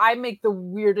opposite. So I make the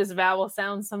weirdest vowel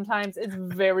sounds sometimes. It's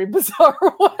very bizarre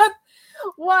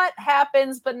what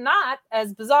happens, but not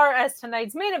as bizarre as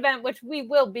tonight's main event, which we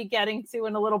will be getting to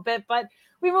in a little bit. But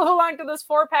we move along to this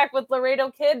 4-pack with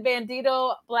Laredo Kid,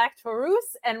 Bandito, Black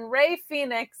Taurus, and Ray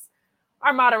Phoenix.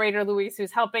 Our moderator, Luis,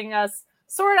 who's helping us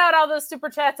sort out all those super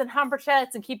chats and humper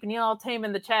chats and keeping you all tame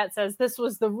in the chat, says this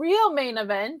was the real main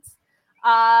event.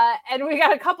 And we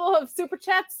got a couple of super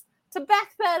chats to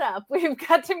back that up. We've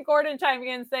got Tim Gordon chiming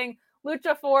in saying,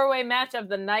 Lucha 4-way match of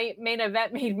the night. Main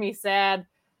event made me sad.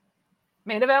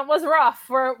 Main event was rough.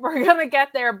 We're going to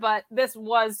get there, but this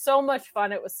was so much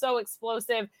fun. It was so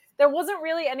explosive. There wasn't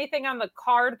really anything on the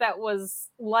card that was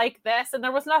like this, and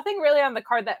there was nothing really on the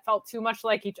card that felt too much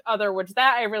like each other, which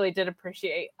that I really did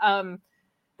appreciate.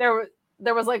 There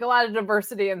there was like a lot of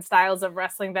diversity in styles of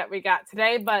wrestling that we got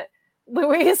today, but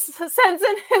Luis sends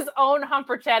in his own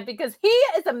Humper Chad because he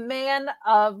is a man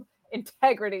of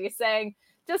integrity, saying,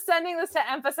 just sending this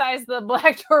to emphasize the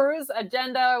Black Taurus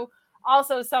agenda.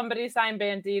 Also, somebody signed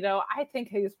Bandito. I think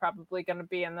he's probably going to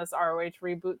be in this ROH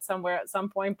reboot somewhere at some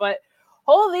point, but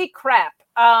holy crap.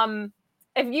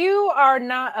 If you are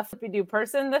not a Flippy Doo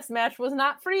person, this match was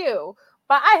not for you.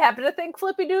 But I happen to think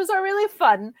Flippy Doos are really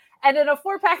fun. And in a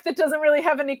 4-pack that doesn't really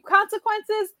have any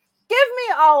consequences, give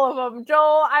me all of them,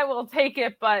 Joel. I will take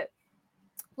it. But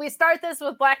we start this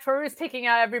with Black Taurus taking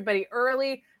out everybody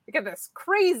early. We get this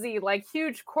crazy, like,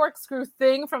 huge corkscrew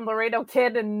thing from Laredo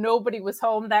Kid, and nobody was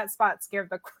home. That spot scared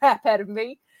the crap out of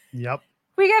me. Yep.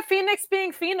 We get Phoenix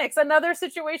being Phoenix. Another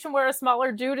situation where a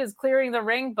smaller dude is clearing the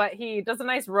ring, but he does a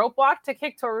nice rope walk to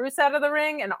kick Taurus out of the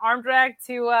ring, an arm drag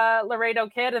to Laredo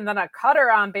Kid, and then a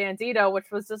cutter on Bandito, which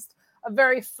was just a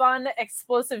very fun,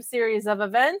 explosive series of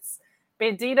events.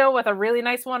 Bandito with a really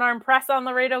nice one-arm press on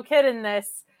Laredo Kid in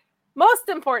this. Most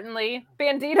importantly,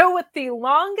 Bandito with the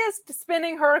longest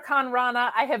spinning Hurricane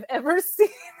Rana I have ever seen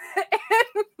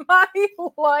in my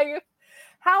life.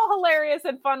 How hilarious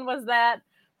and fun was that?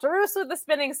 Taurus with the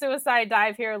spinning suicide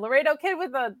dive here. Laredo Kid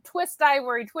with a twist dive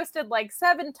where he twisted like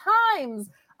 7 times.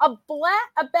 A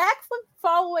backflip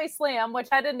fallaway slam, which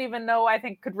I didn't even know I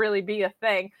think could really be a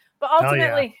thing. But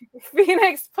ultimately,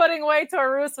 Phoenix putting away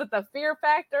Taurus with the fear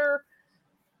factor.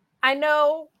 I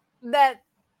know that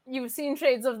you've seen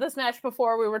shades of this match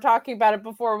before. We were talking about it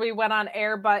before we went on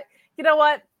air, but you know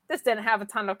what? This didn't have a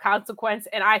ton of consequence,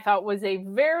 and I thought was a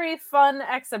very fun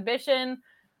exhibition.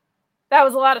 That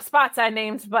was a lot of spots I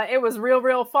named, but it was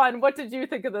real fun. What did you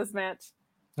think of this match?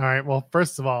 All right. Well,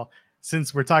 first of all,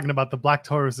 since we're talking about the Black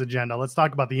Taurus agenda, let's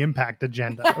talk about the Impact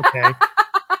agenda, okay?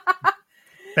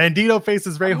 Bandito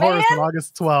faces Ray Horace on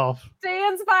August 12th.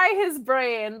 Stands by his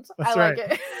brand. That's I like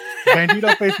right. it.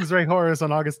 Bandito faces Ray Horace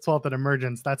on August 12th at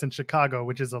Emergence. That's in Chicago,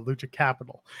 which is a lucha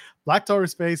capital. Black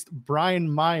Taurus faced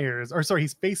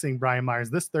he's facing Brian Myers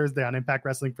this Thursday on Impact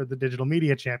Wrestling for the Digital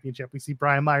Media Championship. We see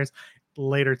Brian Myers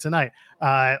later tonight.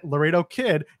 Laredo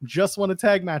Kid just won a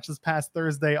tag match this past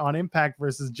Thursday on Impact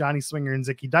versus Johnny Swinger and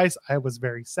Zicky Dice. I was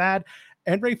very sad.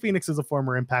 And Ray Phoenix is a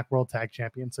former Impact World Tag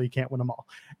Champion, so you can't win them all.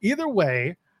 Either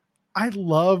way, I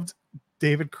loved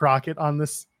David Crockett on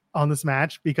this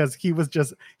match because he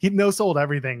no-sold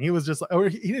everything. He was just, or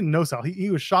he didn't no-sell. He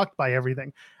was shocked by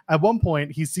everything. At one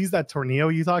point, he sees that tornado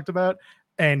you talked about,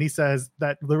 and he says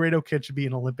that Laredo Kid should be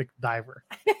an Olympic diver.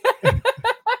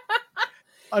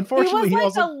 Unfortunately, he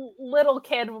was like a little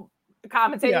kid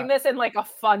commentating this in like a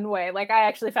fun way. Like I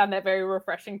actually found that very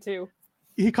refreshing too.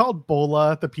 He called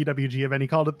Bola the PWG event. He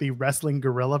called it the Wrestling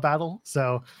Gorilla Battle.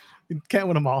 So can't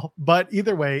win them all. But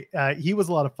either way, he was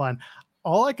a lot of fun.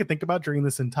 All I could think about during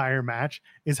this entire match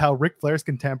is how Ric Flair's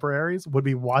contemporaries would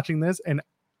be watching this and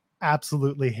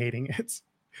absolutely hating it.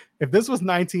 If this was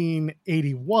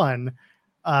 1981,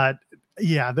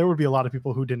 there would be a lot of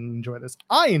people who didn't enjoy this.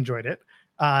 I enjoyed it.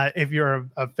 If you're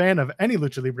a fan of any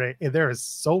Lucha Libre, there is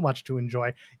so much to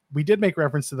enjoy. We did make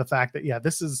reference to the fact that,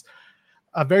 this is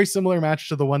a very similar match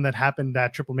to the one that happened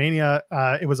at Triple Mania.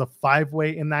 It was a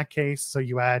 5-way in that case. So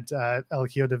you had El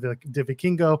Hijo de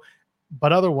Vikingo,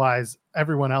 but otherwise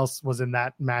everyone else was in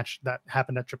that match that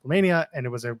happened at Triple Mania. And it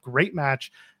was a great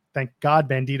match. Thank God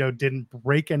Bandito didn't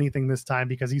break anything this time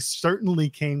because he certainly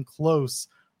came close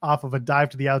off of a dive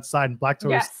to the outside and Black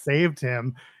Taurus saved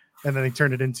him. And then they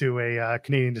turned it into a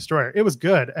Canadian Destroyer. It was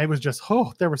good. It was just,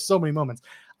 there were so many moments.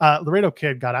 Laredo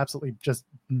Kid got absolutely just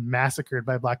massacred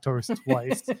by Black Taurus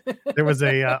twice. There was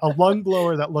a lung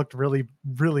blower that looked really,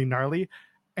 really gnarly.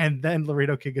 And then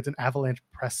Laredo Kid gets an avalanche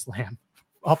press slam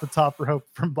off the top rope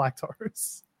from Black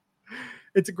Taurus.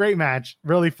 It's a great match.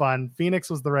 Really fun. Phoenix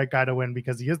was the right guy to win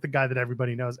because he is the guy that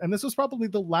everybody knows. And this was probably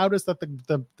the loudest that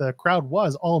the crowd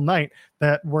was all night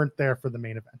that weren't there for the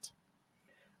main event.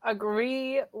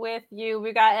 Agree with you.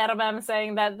 We got Adam M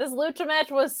saying that this lucha match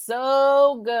was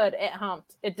so good. It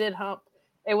humped. It did hump.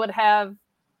 It would have,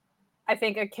 I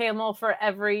think, a camel for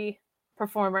every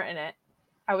performer in it.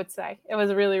 I would say it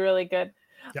was really, really good.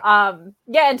 Yeah.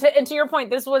 And to your point,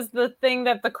 this was the thing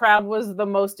that the crowd was the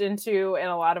most into in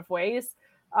a lot of ways,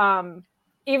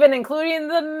 even including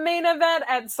the main event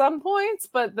at some points.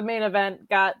 But the main event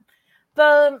got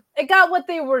what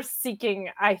they were seeking,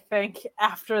 I think,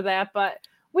 after that. But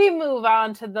we move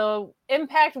on to the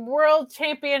Impact World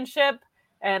Championship,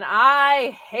 and I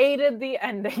hated the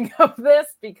ending of this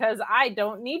because I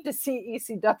don't need to see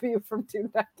ECW from 2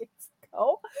 decades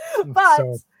ago.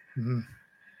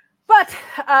 But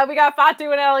we got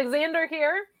Fatu and Alexander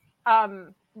here.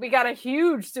 We got a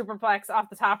huge superplex off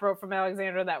the top rope from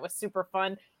Alexander that was super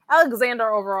fun. Alexander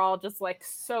overall just like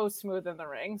so smooth in the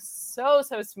ring. So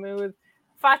smooth.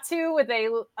 Fatu with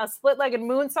a split-legged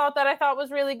moonsault that I thought was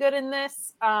really good in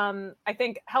this. I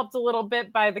think helped a little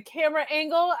bit by the camera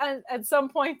angle at some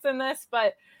points in this,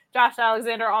 but Josh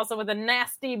Alexander also with a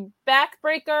nasty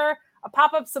backbreaker, a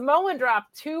pop-up Samoan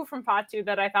drop too from Fatu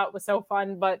that I thought was so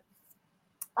fun, but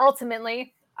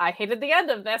ultimately I hated the end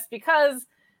of this because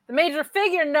the major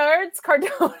figure nerds,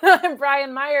 Cardona and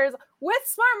Brian Myers, with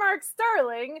Smart Mark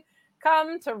Sterling,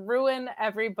 come to ruin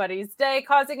everybody's day,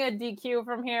 causing a DQ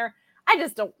from here. I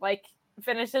just don't like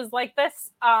finishes like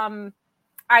this.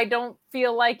 I don't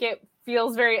feel like it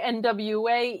feels very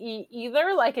NWA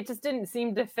either. Like it just didn't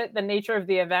seem to fit the nature of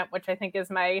the event, which I think is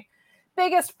my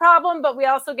biggest problem. But we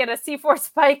also get a C4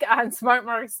 spike on Smart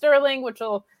Mark Sterling, which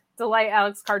will delight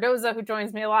Alex Cardoza, who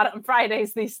joins me a lot on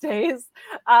Fridays these days.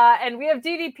 And we have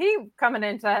DDP coming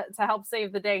in to help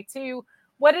save the day too.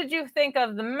 What did you think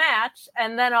of the match?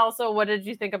 And then also, what did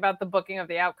you think about the booking of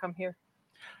the outcome here?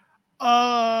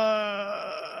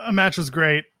 A match was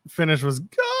great. Finish was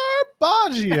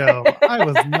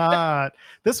garbaggio.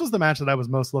 This was the match that I was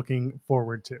most looking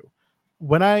forward to.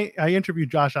 When I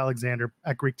interviewed Josh Alexander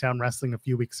at Greektown Wrestling a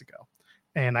few weeks ago,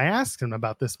 and I asked him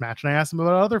about this match, and I asked him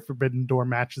about other Forbidden Door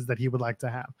matches that he would like to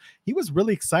have. He was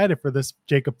really excited for this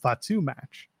Jacob Fatu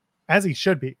match, as he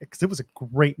should be, because it was a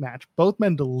great match. Both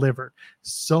men delivered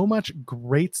so much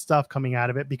great stuff coming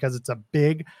out of it because it's a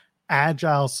big,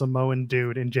 agile Samoan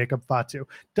dude in Jacob Fatu.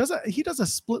 He does a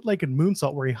split-legged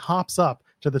moonsault where he hops up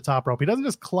to the top rope. He doesn't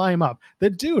just climb up. The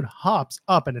dude hops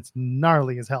up, and it's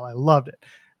gnarly as hell. I loved it.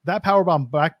 That powerbomb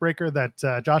backbreaker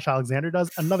that Josh Alexander does,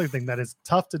 another thing that is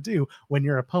tough to do when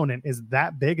your opponent is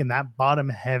that big and that bottom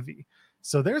heavy.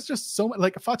 So there's just so much,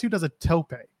 like Fatu does a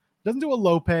tope. Doesn't do a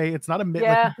lope. It's not a mid.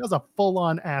 Yeah. Like he does a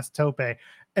full-on ass tope. And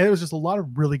it was just a lot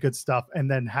of really good stuff.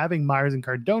 And then having Myers and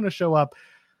Cardona show up,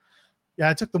 yeah,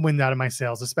 it took the wind out of my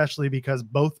sails, especially because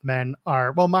both men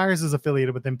are, well, Myers is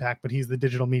affiliated with Impact, but he's the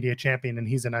digital media champion and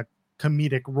he's in a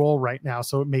comedic role right now,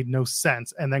 so it made no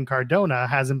sense. And then Cardona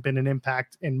hasn't been an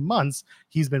Impact in months.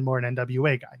 He's been more an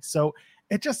NWA guy. So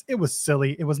it was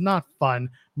silly. It was not fun.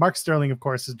 Mark Sterling, of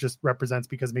course, is just represents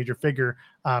because major figure.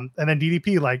 And then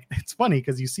DDP, like, it's funny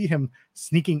because you see him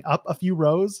sneaking up a few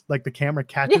rows, like the camera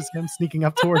catches him sneaking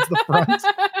up towards the front.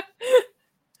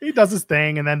 He does his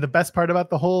thing, and then the best part about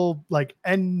the whole like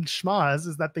end schmaz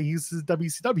is that they use his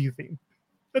WCW theme.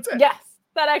 That's it. Yes,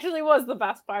 that actually was the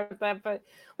best part of that. But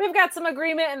we've got some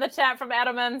agreement in the chat from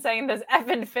Adam M saying this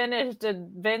effing finish. Did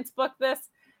Vince book this?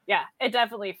 Yeah, it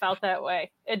definitely felt that way.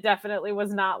 It definitely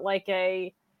was not like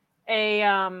it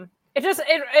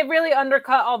really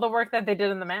undercut all the work that they did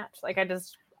in the match. Like I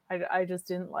just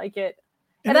didn't like it.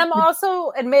 And I'm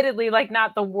also admittedly like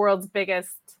not the world's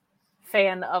biggest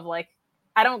fan of like,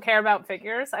 I don't care about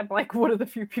figures. I'm like one of the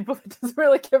few people that doesn't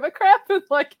really give a crap. And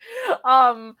like,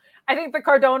 I think the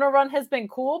Cardona run has been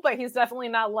cool, but he's definitely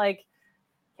not like,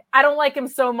 I don't like him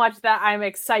so much that I'm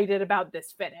excited about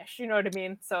this finish. You know what I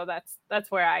mean? So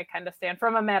that's where I kind of stand.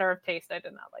 From a matter of taste, I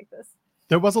did not like this.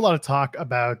 There was a lot of talk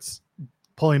about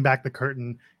pulling back the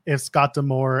curtain if Scott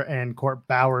D'Amore and Court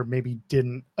Bauer maybe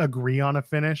didn't agree on a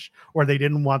finish, or they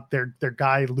didn't want their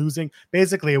guy losing.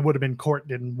 Basically, it would have been Court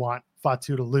didn't want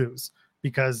Fatu to lose,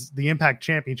 because the Impact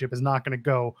Championship is not going to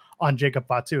go on Jacob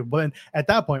Fatu. But then at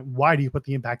that point, why do you put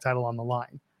the Impact title on the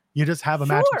line? You just have a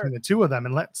match between the two of them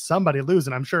and let somebody lose.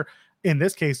 And I'm sure in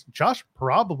this case, Josh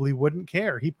probably wouldn't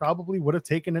care. He probably would have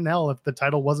taken an L if the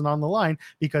title wasn't on the line,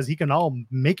 because he can all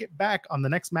make it back on the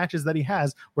next matches that he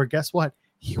has, where guess what?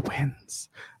 He wins.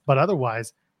 But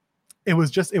otherwise, it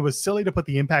was silly to put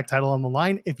the Impact title on the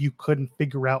line if you couldn't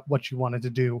figure out what you wanted to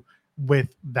do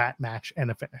with that match and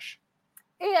a finish.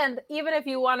 And even if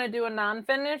you want to do a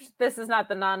non-finish, this is not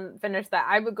the non-finish that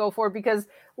I would go for, because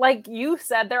like you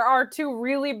said, there are two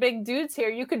really big dudes here.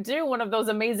 You could do one of those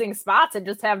amazing spots and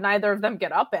just have neither of them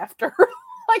get up after.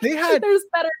 There's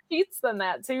better cheats than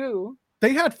that too.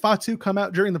 They had Fatu come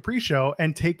out during the pre-show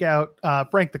and take out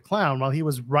Frank the Clown while he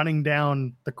was running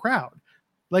down the crowd.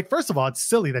 Like, first of all, it's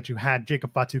silly that you had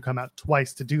Jacob Fatu come out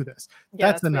twice to do this. Yeah,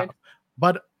 that's enough. Weird.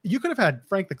 But you could have had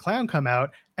Frank the Clown come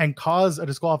out and cause a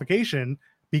disqualification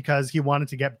because he wanted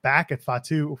to get back at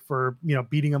Fatu for,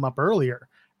 beating him up earlier.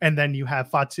 And then you have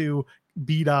Fatu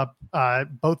beat up Frank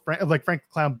the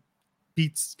Clown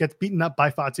gets beaten up by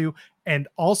Fatu and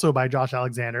also by Josh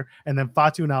Alexander. And then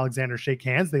Fatu and Alexander shake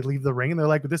hands. They leave the ring and they're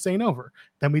like, this ain't over.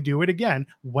 Then we do it again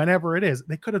whenever it is.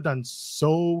 They could have done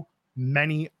so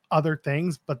many other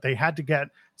things, but they had to get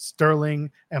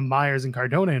Sterling and Myers and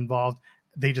Cardona involved.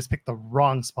 They just picked the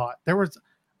wrong spot. There was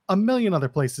a million other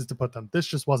places to put them. This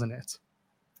just wasn't it.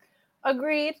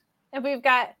 Agreed. And we've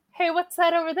got hey, what's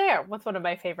that over there? What's one of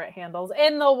my favorite handles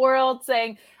in the world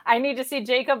saying, I need to see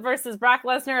Jacob versus Brock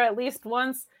Lesnar at least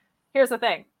once. Here's the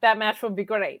thing. That match would be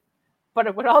great. But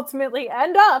it would ultimately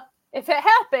end up, if it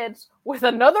happens, with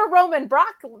another Roman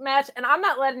Brock match. And I'm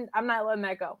not letting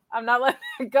that go. I'm not letting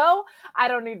it go. I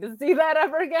don't need to see that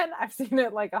ever again. I've seen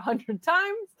it like 100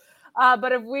 times.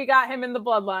 But if we got him in the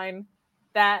bloodline,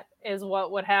 that is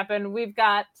what would happen. We've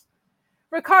got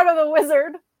Ricardo the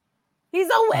Wizard. He's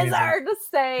a wizard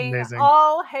saying,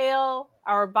 all hail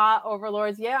our bot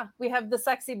overlords. Yeah, we have the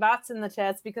sexy bots in the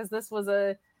chats because this was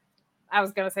I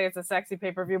was going to say it's a sexy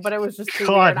pay-per-view, but it was just too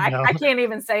weird. No. I can't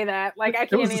even say that. Like, I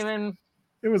can't even.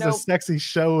 It was a sexy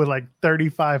show like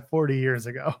 35, 40 years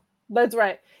ago. That's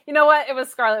right. You know what? It was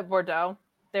Scarlett Bordeaux.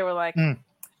 They were like,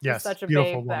 yes, such a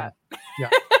beautiful babe woman. that. Yeah,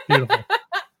 beautiful.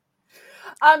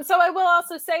 So I will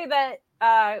also say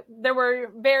that there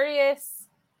were various,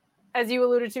 as you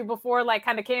alluded to before, like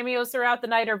kind of cameos throughout the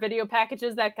night or video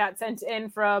packages that got sent in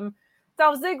from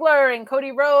Dolph Ziggler and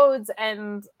Cody Rhodes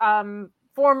and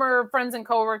former friends and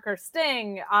coworkers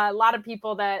Sting. A lot of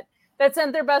people that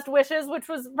sent their best wishes, which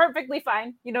was perfectly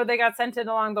fine. You know, they got sent in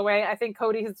along the way. I think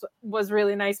Cody's was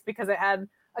really nice because it had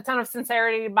a ton of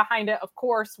sincerity behind it, of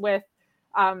course, with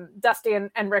Dusty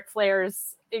and Ric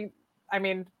Flair's,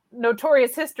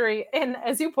 notorious history in,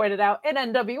 as you pointed out, in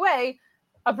NWA,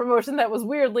 a promotion that was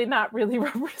weirdly not really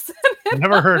represented.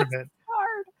 Never heard of it.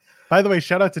 Hard. By the way,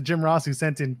 shout out to Jim Ross, who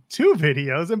sent in 2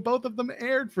 videos and both of them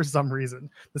aired for some reason.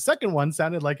 The second one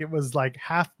sounded like it was like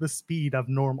half the speed of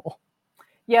normal.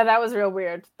 Yeah, that was real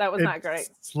weird. That was not great.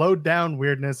 Slowed down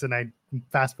weirdness, and I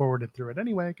fast forwarded through it.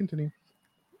 Anyway, continue.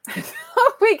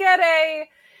 We get a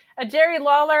Jerry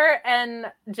Lawler and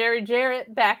Jerry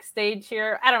Jarrett backstage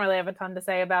here. I don't really have a ton to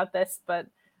say about this, but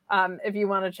if you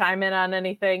want to chime in on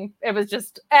anything, it was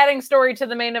just adding story to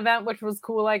the main event, which was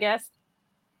cool, I guess.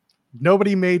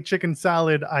 Nobody made chicken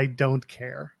salad. I don't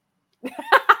care.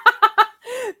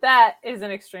 That is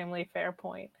an extremely fair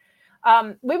point.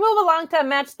 We move along to a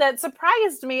match that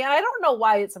surprised me, and I don't know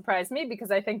why it surprised me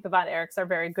because I think the Von Erichs are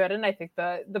very good, and I think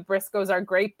the Briscoes are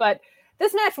great, but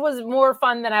this match was more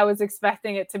fun than I was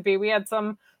expecting it to be. We had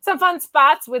some fun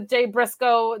spots with Jay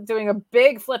Briscoe doing a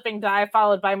big flipping dive,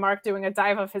 followed by Mark doing a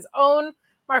dive of his own.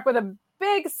 Mark with a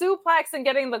big suplex and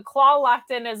getting the claw locked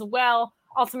in as well.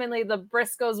 Ultimately, the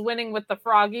Briscoes winning with the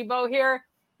froggy bow here.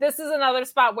 This is another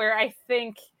spot where I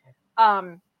think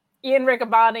Ian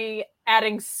Riccaboni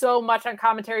adding so much on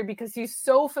commentary because he's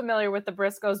so familiar with the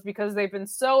Briscoes because they've been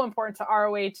so important to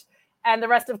ROH, and the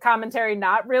rest of commentary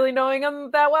not really knowing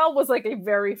them that well was like a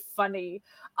very funny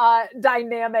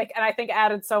dynamic, and I think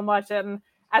added so much. And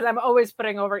as I'm always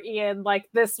putting over Ian, like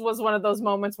this was one of those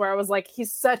moments where I was like,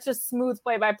 he's such a smooth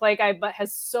play-by-play guy, but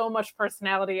has so much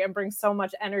personality and brings so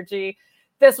much energy.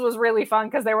 This was really fun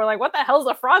because they were like, what the hell's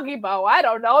a froggy bow? I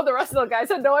don't know. The rest of the guys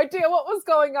had no idea what was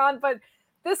going on, but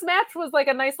this match was like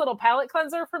a nice little palate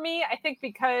cleanser for me. I think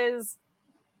because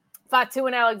Fatu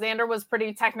and Alexander was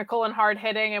pretty technical and hard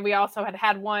hitting. And we also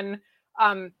had one,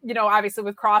 obviously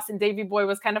with Cross and Davey Boy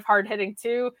was kind of hard hitting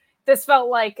too. This felt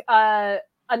like a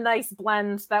nice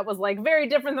blend that was like very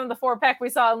different than the 4-pack we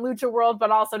saw in Lucha World,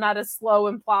 but also not as slow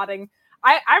and plodding.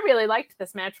 I really liked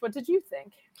this match. What did you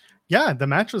think? Yeah, the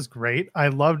match was great. I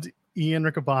loved Ian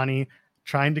Riccaboni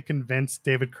trying to convince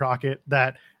David Crockett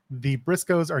that the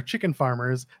Briscoes are chicken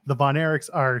farmers, the Von Erichs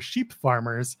are sheep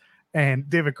farmers, and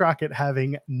David Crockett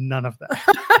having none of that.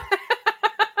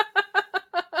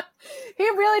 He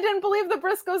really didn't believe the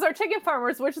Briscoes are chicken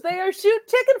farmers, which they are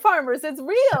chicken farmers. It's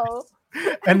real.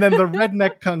 And then the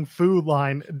redneck kung fu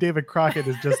line, David Crockett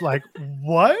is just like,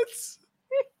 what?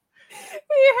 He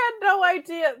had no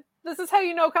idea. This is how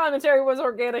you know commentary was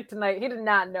organic tonight. He did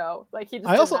not know. Like, he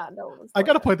just did not know what was I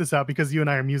got to point this out because you and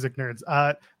I are music nerds.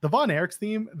 The Von Erichs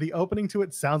theme, the opening to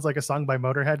it sounds like a song by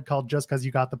Motorhead called Just Cause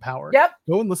You Got the Power. Yep.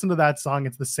 Go and listen to that song.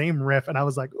 It's the same riff. And I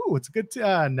was like, ooh, it's good.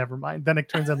 Never mind. Then it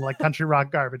turns into like country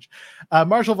rock garbage.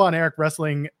 Marshall Von Erich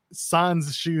wrestling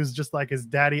sans shoes just like his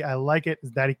daddy. I like it.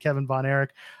 His daddy, Kevin Von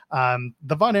Erich.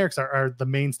 The Von Erichs are the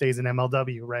mainstays in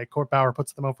MLW, right? Court Bauer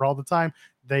puts them over all the time.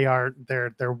 They're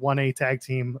 1A tag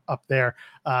team up there.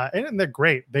 And they're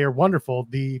great. They are wonderful.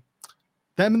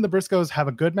 Them and the Briscoes have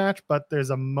a good match, but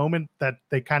there's a moment that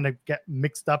they kind of get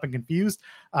mixed up and confused.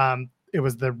 It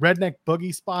was the redneck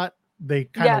boogie spot. They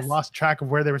kind of lost track of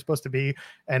where they were supposed to be,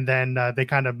 and then they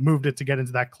kind of moved it to get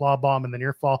into that claw bomb and the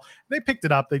near fall. They picked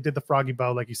it up. They did the froggy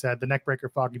bow, like you said, the neck breaker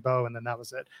froggy bow, and then that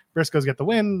was it. Briscoes get the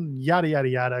win, yada, yada,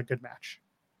 yada. Good match.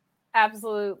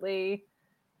 Absolutely.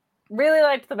 Really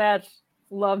liked the match.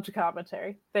 Loved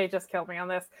commentary. They just killed me on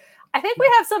this. I think we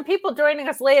have some people joining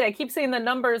us late. I keep seeing the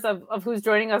numbers of who's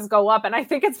joining us go up, and I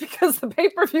think it's because the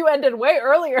pay-per-view ended way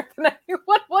earlier than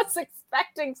anyone was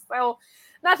expecting. So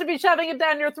not to be shoving it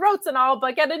down your throats and all,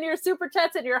 but get into your super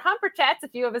chats and your humper chats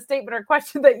if you have a statement or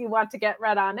question that you want to get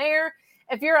read on air.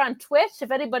 If you're on Twitch,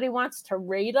 if anybody wants to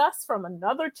raid us from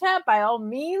another chat, by all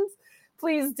means,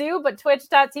 please do. But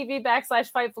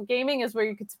twitch.tv/Fightful Gaming is where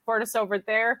you can support us over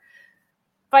there.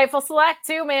 Fightful Select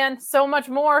too, man. So much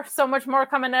more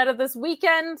coming out of this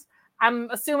weekend. I'm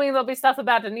assuming there'll be stuff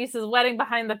about Denise's wedding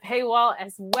behind the paywall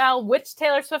as well. Which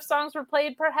Taylor Swift songs were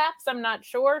played, perhaps? I'm not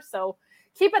sure. So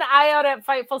keep an eye out at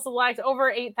Fightful Select. Over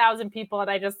 8,000 people,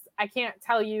 and I can't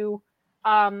tell you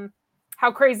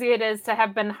how crazy it is to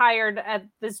have been hired at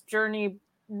this journey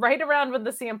right around when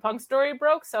the CM Punk story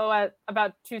broke. So at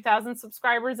about 2,000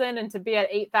 subscribers in, and to be at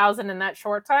 8,000 in that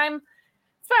short time.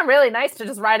 It's been really nice to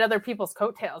just ride other people's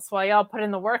coattails while y'all put in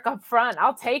the work up front.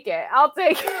 I'll take it.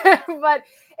 But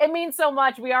it means so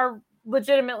much. We are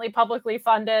legitimately publicly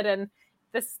funded, and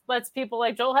this lets people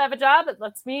like Joel have a job. It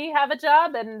lets me have a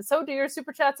job, and so do your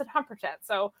super chats and humper chats.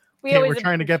 So we're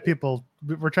trying to get people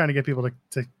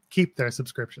to keep their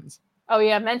subscriptions. Oh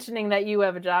yeah, mentioning that you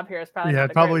have a job here is probably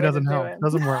it probably doesn't help.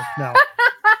 Doesn't work. No,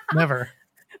 never.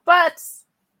 But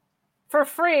for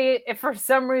free, if for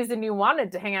some reason you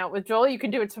wanted to hang out with Joel, you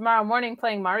can do it tomorrow morning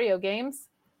playing Mario games.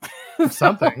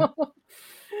 Something.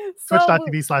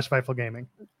 Twitch.tv/Fightful Gaming.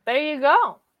 There you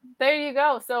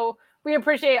go. So we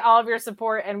appreciate all of your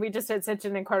support, and we just hit such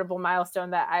an incredible milestone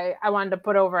that I wanted to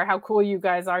put over how cool you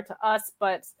guys are to us.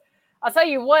 But I'll tell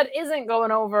you what isn't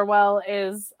going over well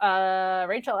is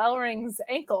Rachel Ellering's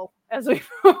ankle as we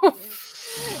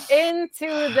move into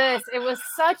this. It was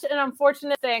such an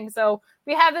unfortunate thing. So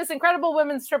we have this incredible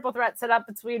women's triple threat set up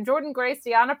between Jordan Grace,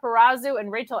 Deonna Purrazzo,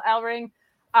 and Rachel Ellering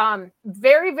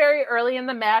very, very early in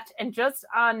the match. And just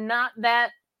on not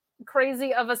that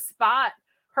crazy of a spot,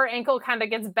 her ankle kind of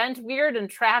gets bent weird and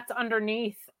trapped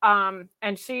underneath. And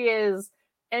she is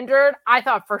injured. I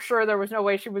thought for sure there was no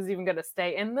way she was even going to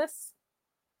stay in this.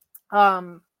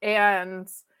 And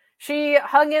she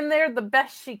hung in there the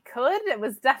best she could. It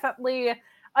was definitely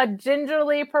a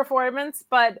gingerly performance,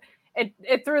 but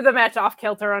it threw the match off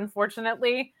kilter,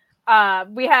 unfortunately.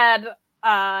 We had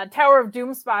Tower of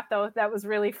Doom spot, though, that was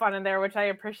really fun in there, which I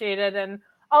appreciated. And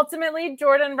ultimately,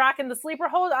 Jordan rocking the sleeper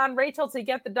hold on Rachel to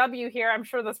get the W here. I'm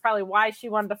sure that's probably why she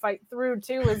wanted to fight through,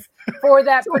 too, is for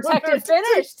that protected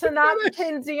finish to not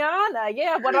pin Deonna.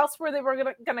 Yeah, what else were they going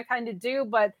to kind of do?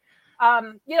 But,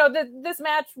 this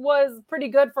match was pretty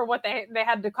good for what they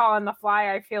had to call on the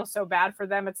fly. I feel so bad for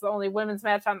them. It's the only women's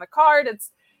match on the card. It's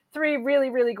 3 really,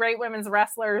 really great women's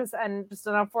wrestlers, and just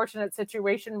an unfortunate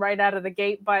situation right out of the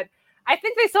gate. But I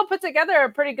think they still put together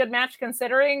a pretty good match,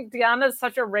 considering Deonna is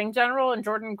such a ring general and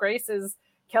Jordan Grace is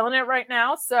killing it right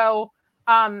now. So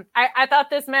I thought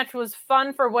this match was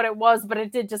fun for what it was, but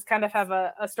it did just kind of have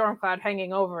a storm cloud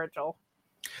hanging over it, Joel.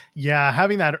 Yeah,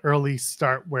 having that early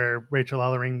start where Rachel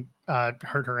Ellering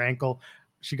hurt her ankle,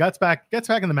 she gets back in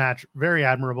the match, very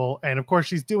admirable. And of course,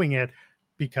 she's doing it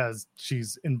because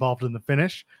she's involved in the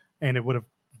finish. And it would have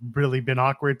really been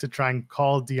awkward to try and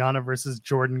call Deonna versus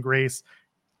Jordan Grace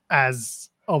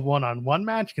as a one-on-one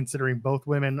match, considering both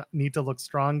women need to look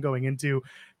strong going into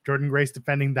Jordan Grace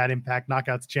defending that Impact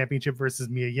Knockouts Championship versus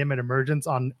Mia Yim at Emergence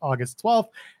on August 12th.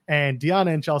 And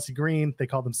Deonna and Chelsea Green, they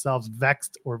call themselves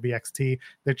Vexed or VXT.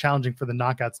 They're challenging for the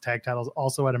Knockouts tag titles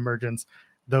also at Emergence.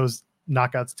 Those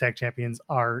Knockouts tag champions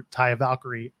are Taya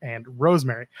Valkyrie and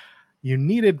Rosemary. You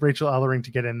needed Rachel Ellering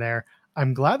to get in there.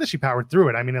 I'm glad that she powered through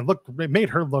it. I mean, it made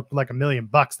her look like $1 million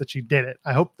that she did it.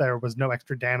 I hope there was no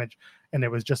extra damage and it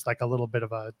was just like a little bit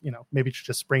of a, maybe she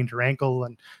just sprained her ankle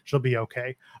and she'll be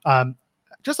okay.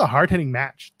 Just a hard-hitting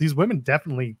match. These women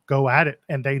definitely go at it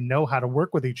and they know how to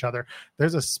work with each other.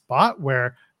 There's a spot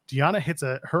where Deonna hits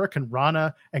a Hurricane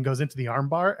Rana and goes into the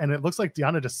armbar, and it looks like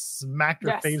Deonna just smacked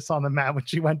her face on the mat when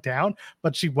she went down,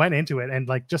 but she went into it and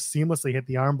just seamlessly hit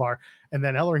the armbar. And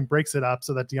then Ellering breaks it up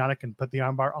so that Deonna can put the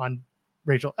armbar on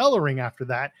Rachel Ellering after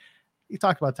that. You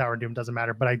talked about Tower of Doom, doesn't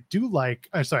matter, but I don't like.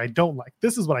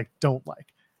 This is what I don't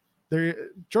like.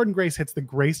 Jordan Grace hits the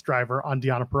Grace driver on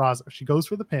Deonna Purrazzo. She goes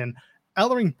for the pin.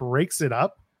 Ellering breaks it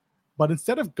up, but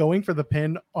instead of going for the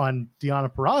pin on Deonna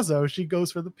Purrazzo, she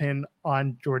goes for the pin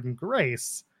on Jordan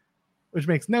Grace, which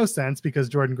makes no sense because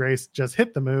Jordan Grace just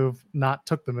hit the move, not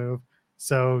took the move.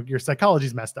 So your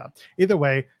psychology's messed up. Either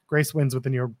way, Grace wins with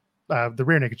the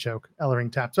rear naked choke.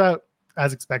 Ellering taps out.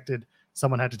 As expected,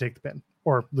 someone had to take the pin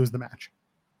or lose the match.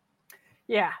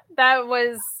 Yeah, that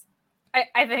was...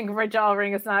 I think Rachel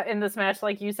Ellering is not in this match,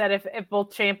 like you said. If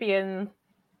both champion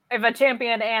if a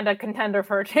champion and a contender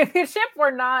for a championship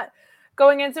were not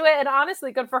going into it. And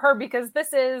honestly, good for her, because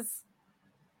this is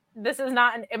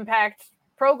not an Impact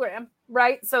program,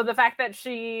 right? So the fact that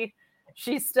she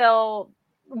still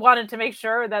wanted to make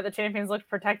sure that the champions looked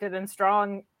protected and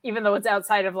strong, even though it's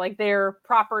outside of like their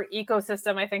proper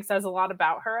ecosystem, I think says a lot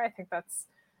about her. I think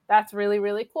that's really,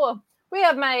 really cool. We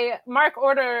have my Mark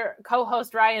Order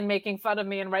co-host Ryan making fun of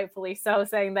me, and rightfully so,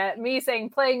 saying that me saying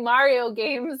playing Mario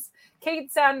games,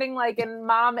 Kate sounding like a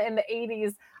mom in the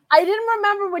 80s. I didn't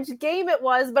remember which game it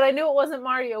was, but I knew it wasn't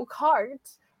Mario Kart.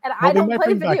 And I don't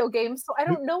play video games, so I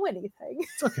don't know anything.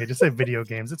 It's okay. Just say video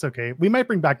games. It's okay. We might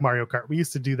bring back Mario Kart. We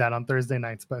used to do that on Thursday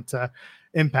nights, but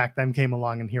Impact then came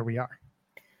along, and here we are.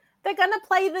 They're going to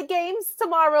play the games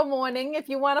tomorrow morning. If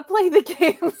you want to play the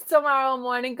games tomorrow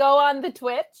morning, go on the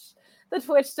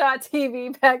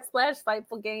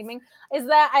twitch.tv/Fightful Gaming. Is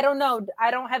that, I don't know.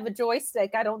 I don't have a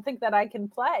joystick. I don't think that I can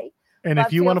play. And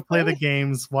if you want to play the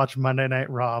games, watch Monday Night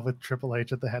Raw with Triple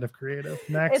H at the head of creative.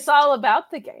 Next. It's all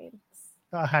about the games.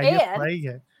 How you play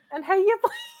it. And how you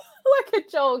play. Look at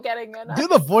Joel getting in. Do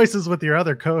the voices with your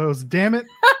other co-hosts, damn it.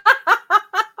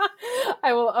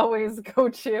 I will always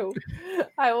coach you.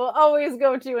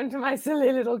 Into my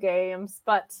silly little games.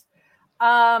 But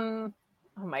oh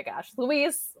my gosh,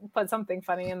 Louise put something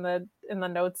funny in the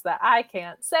notes that I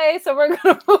can't say, so we're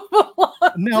gonna move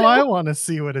along. No, I want to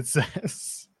see what it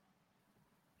says.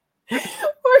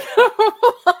 We're gonna move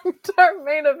along to our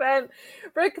main event: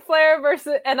 Ric Flair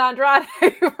and Andrade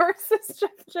versus Jeff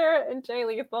Jarrett and Jay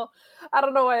Lethal. I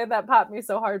don't know why that popped me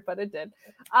so hard, but it did.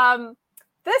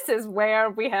 This is where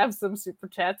we have some super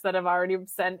chats that have already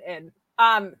sent in.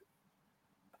 I'll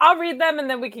read them, and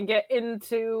then we can get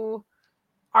into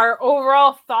our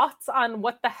overall thoughts on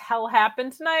what the hell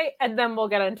happened tonight, and then we'll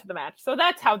get into the match. So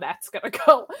that's how that's gonna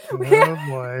go. Oh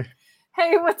boy!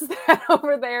 Hey, what's that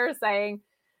over there saying?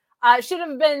 Should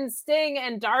have been Sting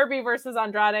and Darby versus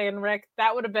Andrade and Rick.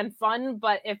 That would have been fun.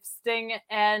 But if Sting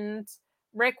and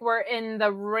Rick were in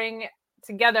the ring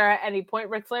together at any point,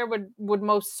 Ric Flair would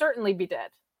most certainly be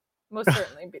dead. Most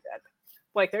certainly be dead.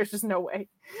 Like, there's just no way.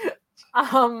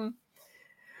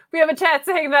 We have a chat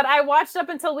saying that I watched up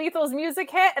until Lethal's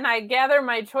music hit, and I gather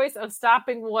my choice of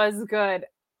stopping was good.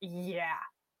 Yeah.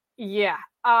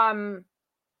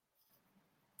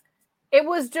 It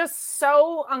was just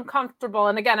so uncomfortable.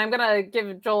 And again, I'm going to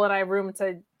give Joel and I room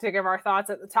to give our thoughts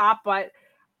at the top, but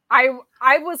I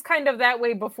was kind of that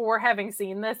way before having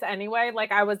seen this anyway.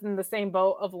 Like, I was in the same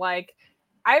boat of like,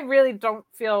 I really don't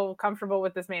feel comfortable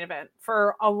with this main event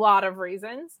for a lot of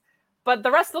reasons, but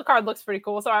the rest of the card looks pretty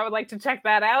cool. So I would like to check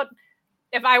that out.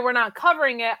 If I were not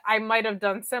covering it, I might have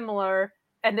done similar.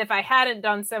 And if I hadn't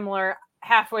done similar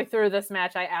halfway through this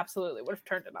match, I absolutely would have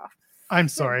turned it off. I'm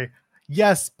sorry.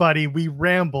 Yes, buddy, we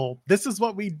ramble. This is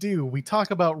what we do. We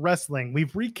talk about wrestling.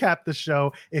 We've recapped the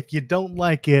show. If you don't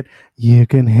like it, you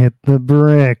can hit the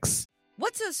bricks.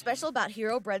 What's so special about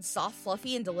Hero Bread's soft,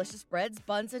 fluffy, and delicious breads,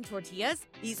 buns, and tortillas?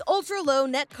 These ultra-low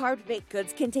net-carb baked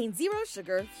goods contain zero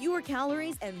sugar, fewer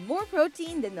calories, and more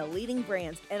protein than the leading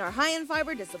brands, and are high in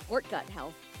fiber to support gut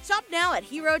health. Shop now at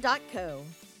hero.co.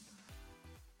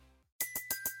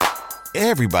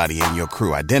 Everybody in your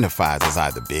crew identifies as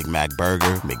either Big Mac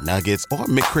Burger, McNuggets, or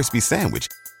McCrispy Sandwich.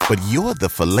 But you're the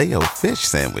Filet-O-Fish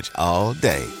Sandwich all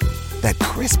day. That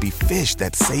crispy fish,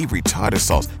 that savory tartar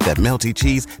sauce, that melty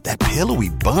cheese, that pillowy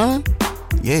bun.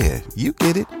 Yeah, you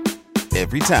get it.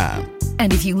 Every time.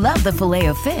 And if you love the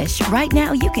Filet-O-Fish, right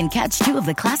now you can catch two of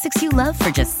the classics you love for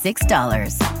just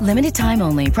 $6. Limited time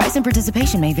only. Price and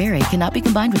participation may vary. Cannot be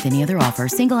combined with any other offer.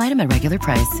 Single item at regular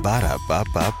price.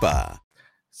 Ba-da-ba-ba-ba.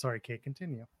 Sorry, Kate,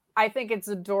 continue. I think it's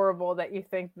adorable that you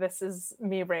think this is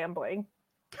me rambling.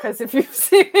 Because if you've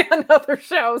seen me on other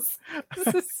shows,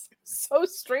 this is so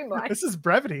streamlined. This is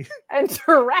brevity. And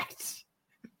direct.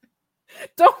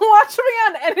 Don't watch me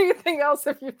on anything else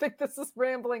if you think this is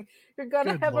rambling. You're going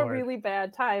to have a really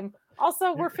bad time.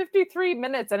 Also, we're 53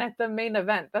 minutes and at the main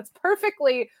event. That's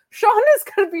perfectly... Sean is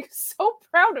going to be so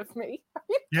proud of me.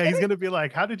 Yeah, he's going to be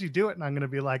like, how did you do it? And I'm going to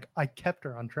be like, I kept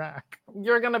her on track.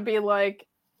 You're going to be like,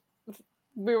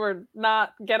 we were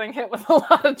not getting hit with a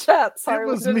lot of chats. Sorry, it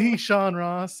was me, Sean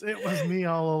Ross. It was me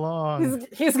all along.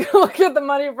 He's going to look at the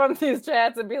money from these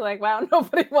chats and be like, wow,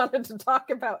 nobody wanted to talk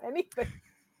about anything.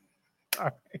 All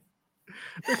right.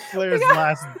 Ric Flair's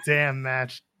last damn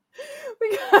match.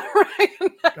 We got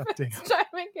Ryan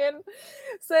chiming in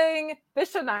saying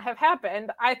this should not have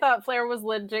happened. I thought Flair was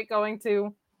legit going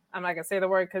to, I'm not going to say the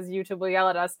word because YouTube will yell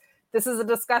at us. This is a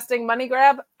disgusting money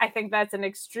grab. I think that's an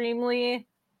extremely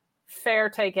fair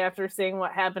take after seeing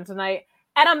what happened tonight.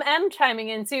 Adam M chiming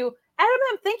in too.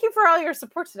 Adam, thank you for all your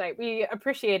support tonight. We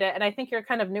appreciate it. And I think you're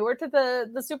kind of newer to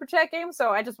the Super Chat game. So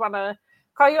I just want to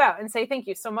call you out and say thank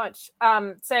you so much.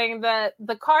 Saying that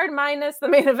the card minus the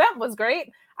main event was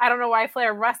great. I don't know why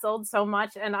Flair wrestled so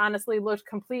much and honestly looked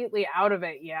completely out of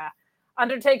it. Yeah.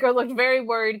 Undertaker looked very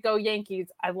worried. Go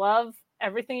Yankees. I love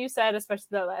everything you said, especially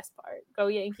the last part. Go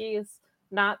Yankees.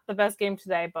 Not the best game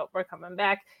today, but we're coming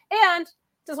back. And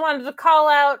just wanted to call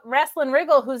out Wrestling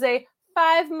Wriggle, who's a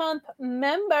 5-month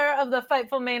member of the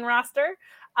Fightful main roster.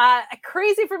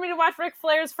 Crazy for me to watch Ric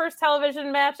Flair's first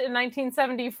television match in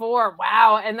 1974.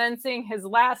 Wow. And then seeing his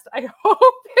last, I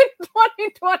hope, in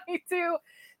 2022.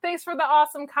 Thanks for the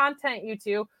awesome content, you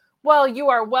two. Well, you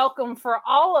are welcome for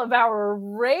all of our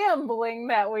rambling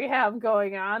that we have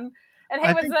going on. And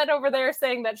hey, what's that over there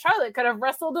saying that Charlotte could have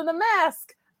wrestled in a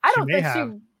mask? I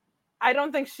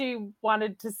don't think she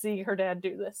wanted to see her dad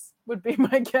do this, would be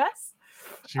my guess.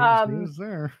 She was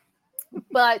there.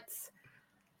 But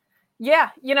yeah,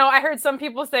 I heard some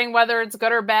people saying whether it's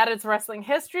good or bad, it's wrestling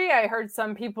history. I heard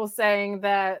some people saying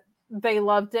that they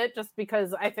loved it just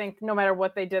because I think no matter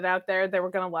what they did out there, they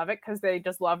were going to love it because they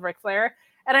just love Ric Flair.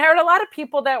 And I heard a lot of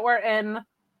people that were in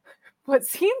what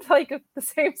seemed like the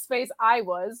same space I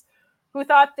was, who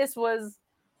thought this was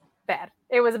bad.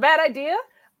 It was a bad idea.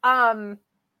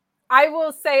 I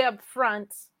will say up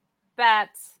front that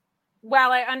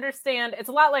while I understand, it's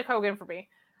a lot like Hogan for me.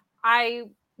 I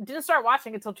didn't start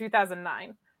watching until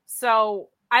 2009. So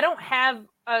I don't have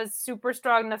a super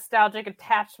strong nostalgic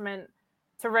attachment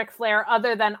to Ric Flair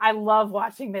other than I love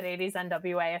watching mid-80s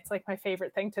NWA. It's like my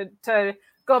favorite thing to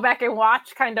go back and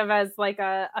watch kind of as like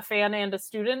a fan and a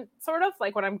student, sort of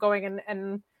like when I'm going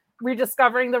and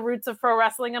rediscovering the roots of pro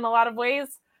wrestling in a lot of ways.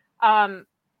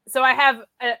 So I have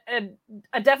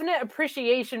a definite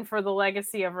appreciation for the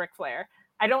legacy of Ric Flair.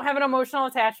 I don't have an emotional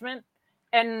attachment.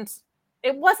 And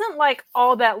it wasn't like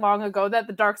all that long ago that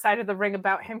the Dark Side of the Ring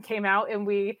about him came out and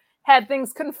we had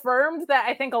things confirmed that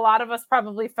I think a lot of us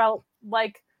probably felt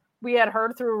like we had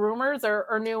heard through rumors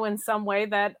or knew in some way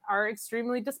that are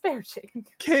extremely disparaging.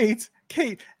 Kate,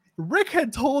 Rick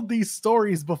had told these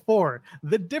stories before.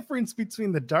 The difference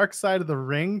between the Dark Side of the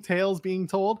Ring tales being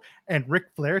told and Ric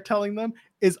Flair telling them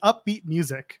is upbeat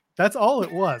music. That's all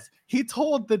it was. He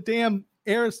told the damn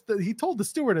he told the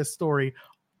stewardess story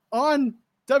on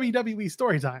WWE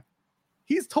Storytime.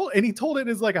 He told it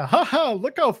as like a haha,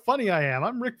 look how funny I am.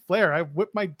 I'm Ric Flair. I whip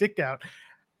my dick out.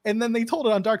 And then they told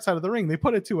it on Dark Side of the Ring. They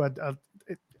put it to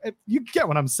you get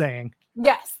what I'm saying.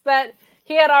 Yes, that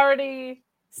he had already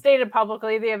stated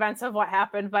publicly the events of what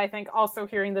happened, but I think also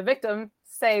hearing the victim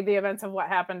say the events of what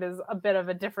happened is a bit of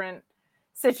a different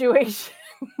situation.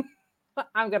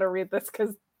 I'm going to read this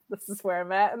because this is where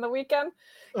I'm at in the weekend.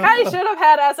 Kind of should have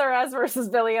had SRS versus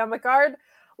Billy on the card.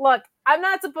 Look, I'm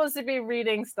not supposed to be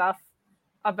reading stuff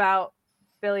about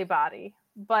Billy Body,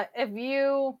 but if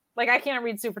you like, I can't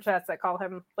read super chats that call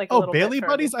him like a little Bailey bit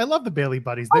Buddies. I love the Bailey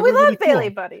Buddies. We love really Bailey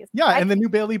Buddies. Yeah, and the new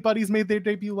Bailey Buddies made their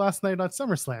debut last night on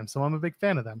SummerSlam, so I'm a big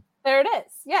fan of them. There it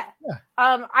is. Yeah.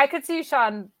 I could see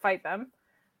Sean fight them,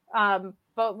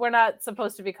 but we're not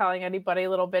supposed to be calling anybody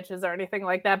little bitches or anything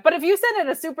like that. But if you send in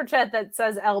a super chat that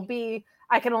says LB,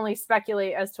 I can only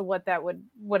speculate as to what that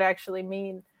would actually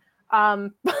mean.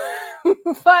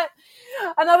 But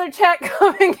another chat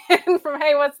coming in from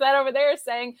Hey, what's that over there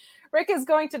saying Rick is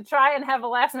going to try and have a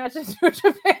last match in New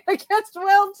Japan against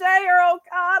Will J or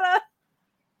Okada.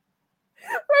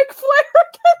 Ric Flair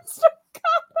against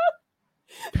Okada.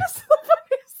 That's the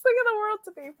funniest thing in the world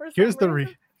to me. For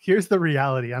here's the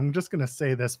reality. I'm just gonna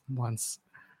say this once.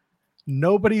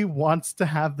 Nobody wants to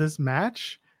have this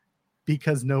match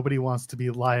because nobody wants to be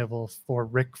liable for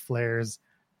Ric Flair's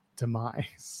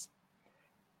demise.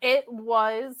 It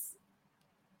was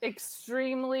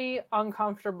extremely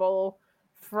uncomfortable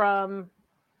from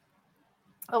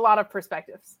a lot of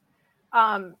perspectives.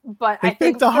 But I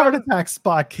think the heart attack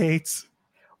spot, Kate.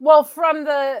 Well, from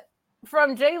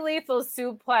Jay Lethal's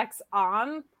suplex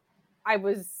on,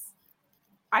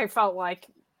 I felt like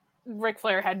Ric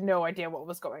Flair had no idea what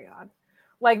was going on.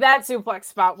 Like that suplex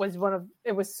spot was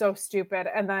it was so stupid.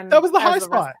 And then that was the high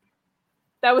spot.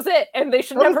 That was it. And they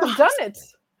should never have done it.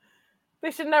 They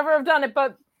should never have done it.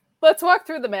 But let's walk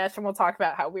through the match and we'll talk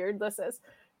about how weird this is.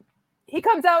 He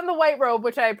comes out in the white robe,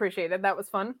 which I appreciated. That was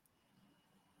fun.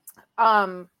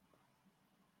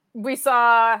 We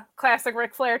saw classic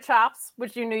Ric Flair chops,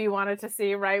 which you knew you wanted to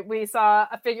see, right? We saw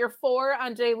a figure 4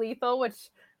 on Jay Lethal, which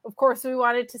of course we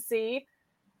wanted to see.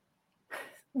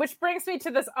 Which brings me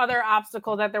to this other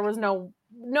obstacle that there was no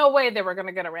way they were going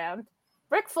to get around.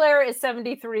 Ric Flair is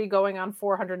 73 going on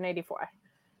 484.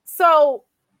 So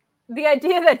the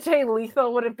idea that Jay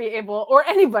Lethal wouldn't be able, or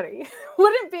anybody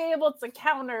wouldn't be able to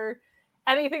counter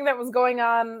anything that was going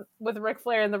on with Ric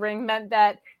Flair in the ring meant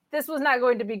that this was not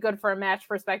going to be good for a match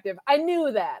perspective. I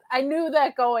knew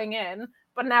that going in,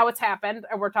 but now it's happened,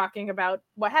 and we're talking about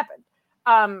what happened.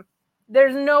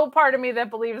 There's no part of me that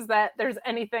believes that there's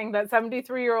anything that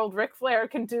 73-year-old Ric Flair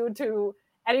can do to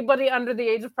anybody under the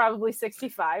age of probably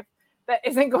 65 that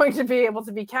isn't going to be able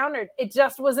to be countered. It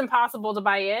just was impossible to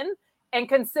buy in. And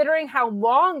considering how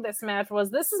long this match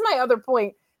was, this is my other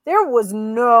point. There was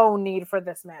no need for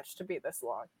this match to be this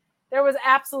long. There was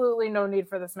absolutely no need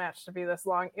for this match to be this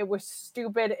long. It was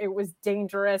stupid. It was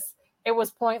dangerous. It was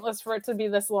pointless for it to be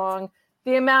this long.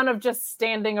 The amount of just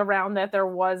standing around that there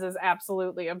was is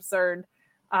absolutely absurd.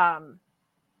 Ryan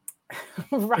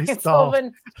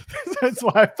Sullivan. That's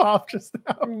why I popped just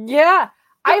now. Yeah.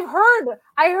 I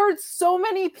heard so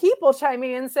many people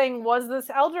chiming in saying, was this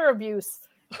elder abuse?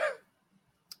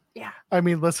 Yeah. I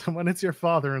mean, listen, when it's your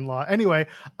father-in-law. Anyway,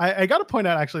 I got to point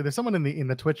out, actually, there's someone in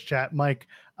the Twitch chat, Mike,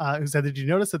 who said, did you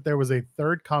notice that there was a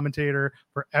third commentator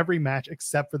for every match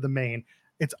except for the main?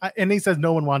 And he says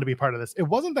no one wanted to be a part of this. It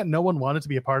wasn't that no one wanted to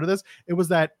be a part of this. It was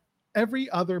that every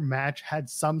other match had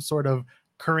some sort of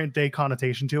current day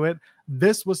connotation to it.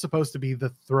 This was supposed to be the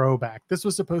throwback. This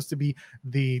was supposed to be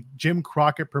the Jim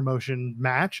Crockett promotion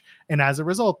match. And as a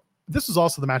result, this was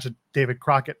also the match that David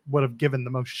Crockett would have given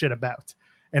the most shit about.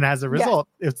 And as a result,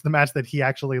 It's the match that he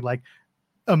actually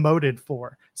emoted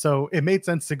for. So it made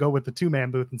sense to go with the 2-man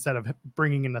booth instead of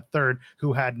bringing in a third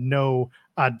who had no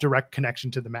direct connection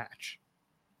to the match.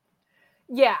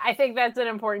 Yeah, I think that's an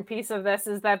important piece of this,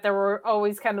 is that there were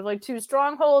always kind of 2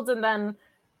 strongholds. And then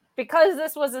because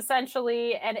this was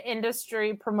essentially an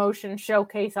industry promotion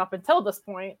showcase up until this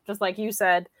point, just like you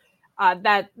said,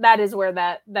 that is where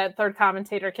that third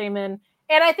commentator came in.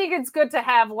 And I think it's good to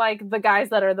have the guys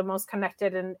that are the most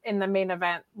connected in the main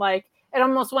event. It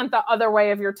almost went the other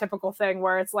way of your typical thing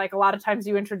where it's a lot of times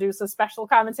you introduce a special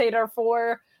commentator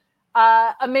for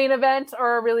a main event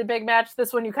or a really big match.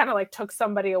 This one you kind of took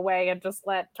somebody away and just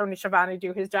let Tony Schiavone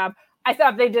do his job. I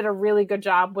thought they did a really good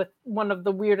job with one of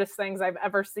the weirdest things I've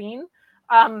ever seen.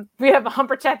 We have a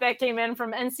Humper Chat that came in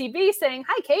from NCB saying,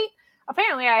 hi, Kate.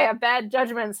 Apparently I have bad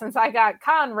judgment since I got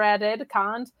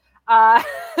conned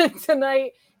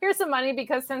tonight. Here's some money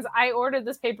because since I ordered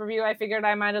this pay-per-view, I figured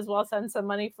I might as well send some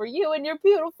money for you and your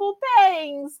beautiful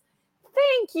bangs.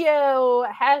 Thank you.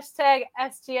 Hashtag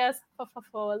SGS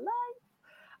for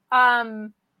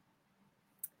life.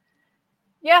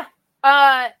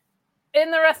 In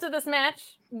the rest of this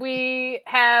match, we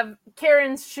have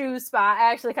Karen's shoe spot.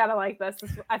 I actually kind of like this.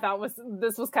 I thought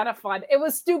this was kind of fun. It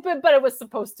was stupid, but it was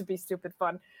supposed to be stupid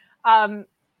fun.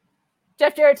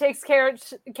 Jeff Jarrett takes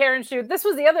Karen's shoe. This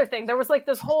was the other thing. There was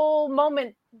this whole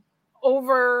moment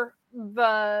over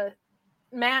the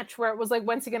match where it was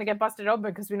when's he going to get busted open?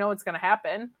 Because we know it's going to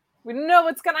happen. We know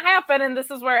it's going to happen, and this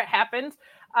is where it happened.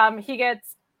 He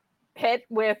gets hit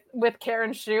with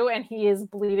Karen's shoe, and he is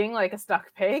bleeding like a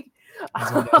stuck pig.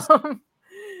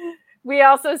 We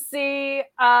also see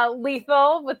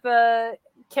Lethal with the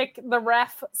kick the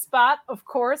ref spot. Of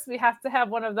course, we have to have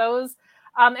one of those.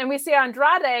 And we see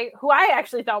Andrade, who I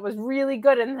actually thought was really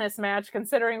good in this match,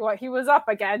 considering what he was up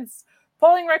against,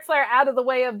 pulling Ric Flair out of the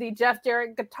way of the Jeff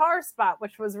Jarrett guitar spot,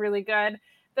 which was really good.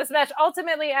 This match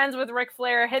ultimately ends with Ric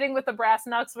Flair hitting with the brass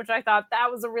knucks, which I thought that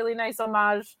was a really nice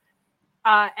homage.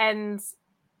 And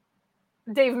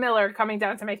Dave Miller coming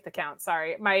down to make the count.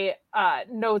 Sorry, my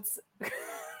notes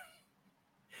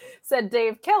said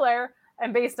Dave Killer,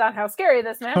 and based on how scary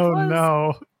this match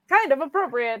was, kind of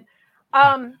appropriate.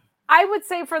 I would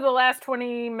say for the last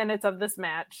 20 minutes of this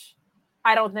match,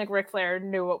 I don't think Ric Flair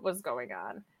knew what was going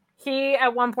on. He,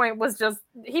 at one point, was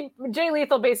Jay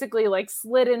Lethal basically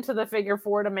slid into the figure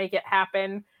 4 to make it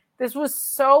happen. This was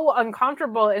so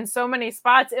uncomfortable in so many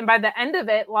spots. And by the end of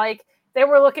it, they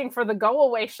were looking for the go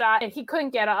away shot and he couldn't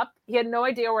get up. He had no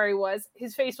idea where he was.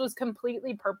 His face was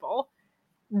completely purple.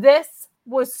 This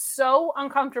was so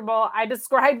uncomfortable. I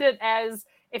described it as,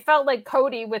 it felt like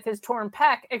Cody with his torn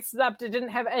pec, except it didn't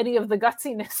have any of the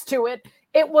gutsiness to it.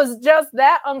 It was just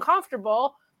that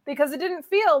uncomfortable because it didn't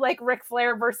feel like Ric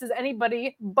Flair versus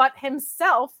anybody but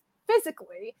himself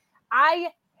physically. I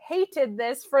hated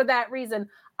this for that reason.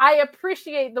 I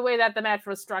appreciate the way that the match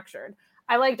was structured.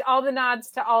 I liked all the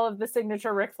nods to all of the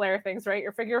signature Ric Flair things, right?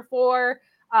 Your figure 4,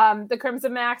 the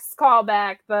Crimson Max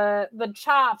callback, the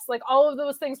chops, all of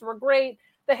those things were great.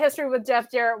 The history with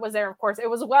Jeff Jarrett was there, of course. It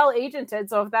was well agented,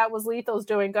 so if that was Lethal's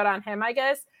doing, good on him, I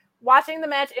guess. Watching the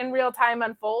match in real time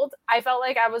unfold, I felt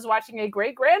like I was watching a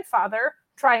great-grandfather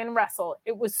try and wrestle.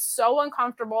 It was so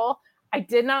uncomfortable. I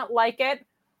did not like it.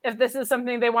 if this is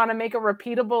something they want to make a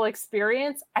repeatable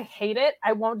experience, I hate it.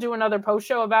 I won't do another post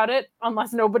show about it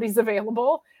unless nobody's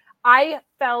available. I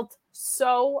felt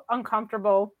so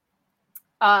uncomfortable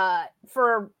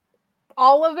for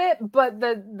all of it, but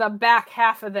the back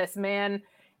half of this, man,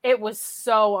 it was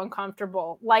so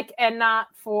uncomfortable. Like, and not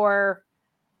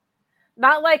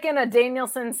like in a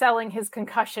Danielson selling his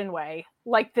concussion way.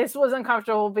 Like, this was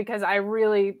uncomfortable because I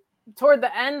really, toward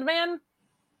the end, man,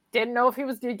 didn't know if he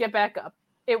was going to get back up.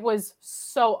 It was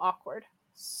so awkward.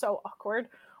 So awkward.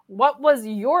 What was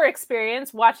your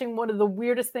experience watching one of the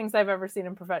weirdest things I've ever seen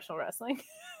in professional wrestling?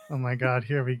 Oh my God,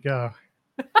 here we go.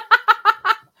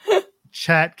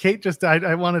 Chat, Kate just,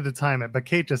 I wanted to time it, but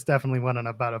Kate just definitely went on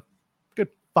about a good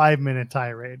 5-minute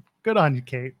tirade. Good on you,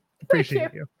 Kate.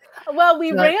 Appreciate you. Well,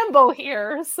 we ramble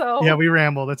here, so. Yeah, we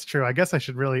ramble. That's true. I guess I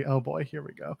should really, oh boy, here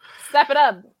we go. Step it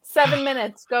up. 7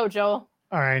 minutes. Go, Joel.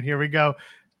 All right, here we go.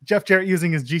 Jeff Jarrett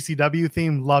using his GCW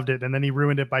theme, loved it, and then he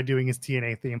ruined it by doing his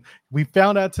TNA theme. We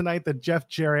found out tonight that Jeff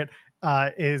Jarrett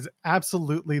is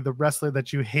absolutely the wrestler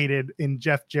that you hated in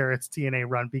Jeff Jarrett's TNA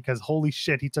run, because holy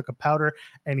shit, he took a powder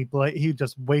and he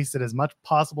just wasted as much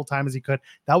possible time as he could.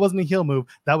 That wasn't a heel move.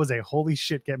 That was a holy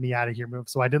shit, get me out of here move.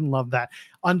 So I didn't love that.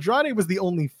 Andrade was the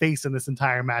only face in this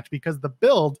entire match because the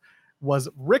build was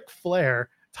Ric Flair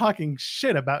talking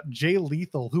shit about Jay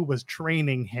Lethal, who was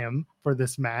training him for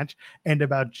this match, and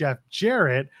about Jeff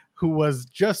Jarrett, who was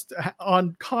just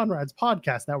on Conrad's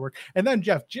podcast network. And then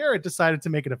Jeff Jarrett decided to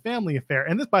make it a family affair.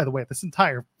 And this, by the way, this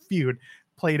entire feud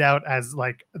played out as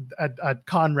like a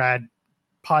Conrad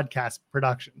podcast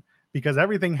production, because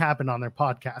everything happened on their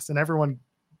podcast, and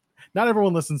not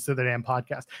everyone listens to the damn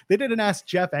podcast. They did an Ask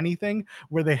Jeff Anything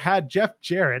where they had Jeff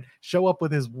Jarrett show up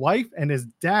with his wife and his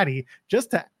daddy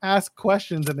just to ask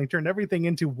questions, and they turned everything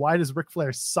into, why does Ric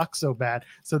Flair suck so bad?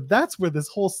 So that's where this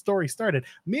whole story started.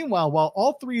 Meanwhile, while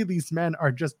all three of these men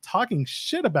are just talking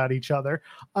shit about each other,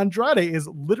 Andrade is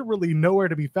literally nowhere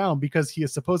to be found because he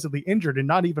is supposedly injured and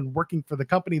not even working for the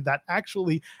company that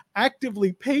actually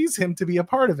actively pays him to be a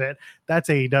part of it. That's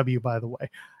AEW, by the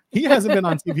way. He hasn't been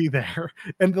on TV there.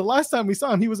 And the last time we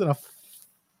saw him, he was in a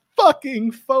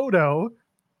fucking photo,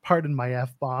 pardon my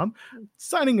F-bomb,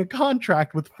 signing a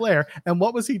contract with Flair. And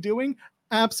what was he doing?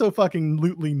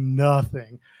 Abso-fucking-lutely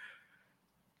nothing.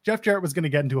 Jeff Jarrett was going to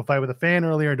get into a fight with a fan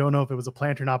earlier. I don't know if it was a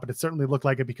plant or not, but it certainly looked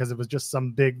like it because it was just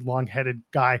some big, long-headed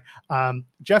guy.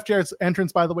 Jeff Jarrett's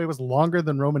entrance, by the way, was longer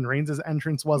than Roman Reigns'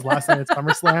 entrance was last night at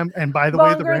SummerSlam. And by the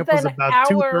way, the ramp was about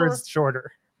 2/3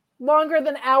 shorter. Longer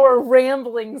than our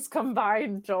ramblings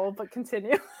combined, Joel, but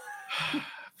continue.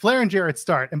 Flair and Jarrett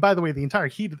start. And by the way, the entire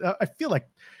heat, I feel like,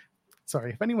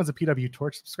 sorry, if anyone's a PW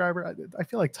Torch subscriber, I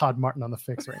feel like Todd Martin on the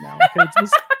fix right now. Okay?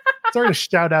 Sorry to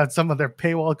shout out some of their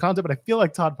paywall content, but I feel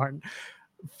like Todd Martin.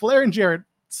 Flair and Jarrett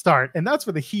start, and that's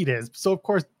where the heat is. So, of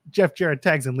course, Jeff Jarrett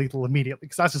tags in Lethal immediately,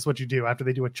 because that's just what you do after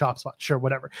they do a chop spot. Sure,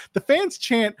 whatever. The fans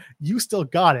chant, "You still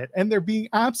got it," and they're being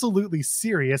absolutely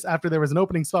serious after there was an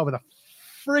opening spot with a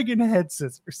friggin' head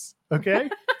scissors, okay?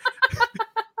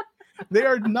 They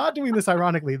are not doing this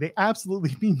ironically. They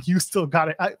absolutely mean "you still got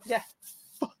it." I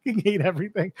fucking hate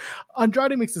everything.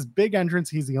 Andrade makes this big entrance.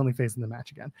 He's the only face in the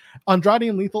match again. Andrade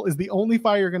and Lethal is the only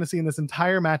fight you're going to see in this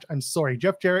entire match. I'm sorry.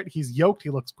 Jeff Jarrett, he's yoked. He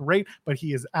looks great, but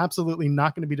he is absolutely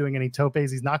not going to be doing any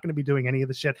topes. He's not going to be doing any of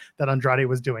the shit that Andrade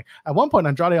was doing. At one point,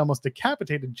 Andrade almost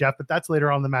decapitated Jeff, but that's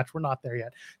later on in the match. We're not there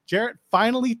yet. Jarrett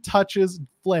finally touches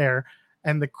Flair,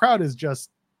 and the crowd is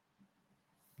just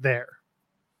there.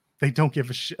 They don't give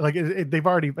a shit. Like they've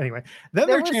already, anyway. Then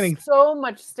they're chanting so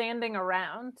much standing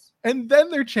around. And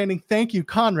then they're chanting, "Thank you,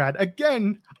 Conrad."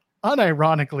 Again,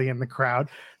 unironically in the crowd.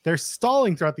 They're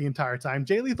stalling throughout the entire time.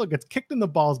 Jay Lethal gets kicked in the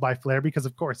balls by Flair because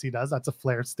of course he does. That's a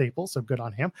Flair staple, so good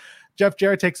on him. Jeff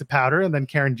Jarrett takes a powder, and then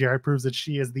Karen Jarrett proves that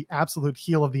she is the absolute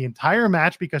heel of the entire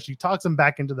match because she talks him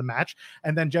back into the match.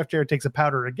 And then Jeff Jarrett takes a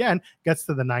powder again, gets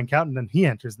to the 9 count, and then he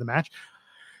enters the match.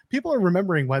 People are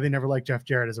remembering why they never liked Jeff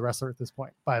Jarrett as a wrestler at this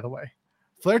point, by the way.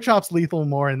 Flair chops Lethal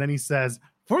more, and then he says,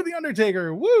 "For the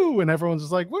Undertaker, woo!" And everyone's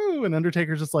just like, woo! And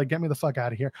Undertaker's just like, "Get me the fuck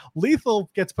out of here." Lethal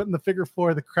gets put in the figure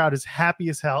 4. The crowd is happy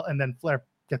as hell, and then Flair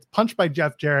gets punched by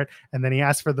Jeff Jarrett, and then he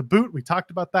asks for the boot. We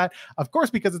talked about that. Of course,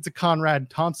 because it's a Conrad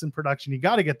Thompson production, you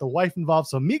got to get the wife involved.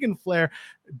 So Megan Flair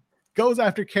goes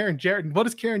after Karen Jarrett, and what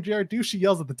does Karen Jarrett do? She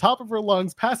yells at the top of her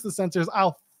lungs, past the censors,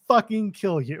 "I'll fucking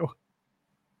kill you."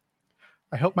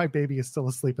 I hope my baby is still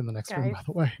asleep in the next room, by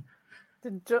the way.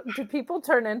 Do people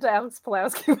turn into Alex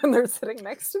Pulaski when they're sitting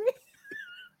next to me?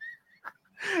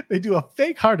 They do a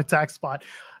fake heart attack spot.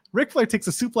 Ric Flair takes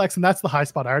a suplex, and that's the high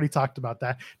spot. I already talked about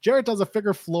that. Jarrett does a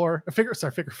figure floor,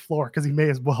 because he may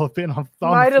as well have been on the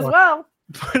floor. Might as well.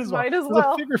 Might as There's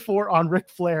well. a figure four on Ric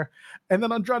Flair, and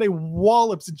then Andrade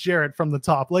wallops Jarrett from the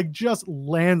top, like just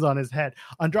lands on his head.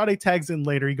 Andrade tags in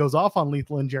later. He goes off on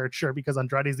Lethal and Jarrett, sure, because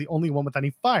Andrade is the only one with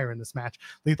any fire in this match.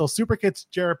 Lethal super kicks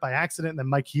Jarrett by accident, and then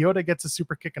Mike Chioda gets a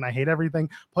super kick, and I hate everything.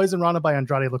 Poison Rana by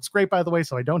Andrade looks great, by the way,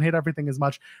 so I don't hate everything as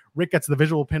much. Rick gets the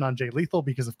visual pin on Jay Lethal,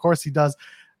 because of course he does.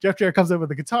 Jeff Jarrett comes in with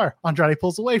the guitar. Andrade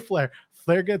pulls away Flair.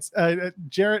 Flair gets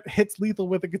Jarrett hits Lethal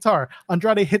with the guitar.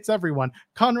 Andrade hits everyone.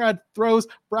 Conrad throws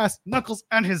brass knuckles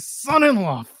at his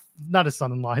son-in-law. Not his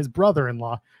son-in-law, his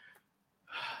brother-in-law.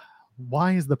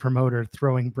 Why is the promoter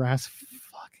throwing brass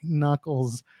fucking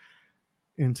knuckles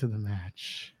into the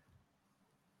match?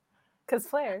 Because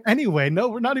Flair. Anyway, no,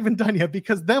 we're not even done yet,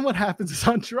 because then what happens is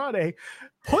Andrade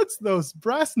puts those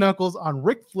brass knuckles on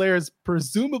Ric Flair's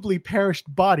presumably perished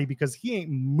body because he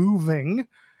ain't moving.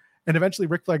 And eventually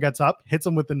Ric Flair gets up, hits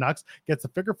him with the knucks, gets a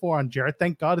figure four on Jarrett.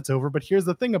 Thank God it's over. But here's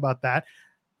the thing about that.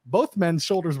 Both men's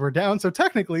shoulders were down. So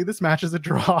technically this match is a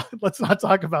draw. Let's not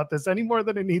talk about this any more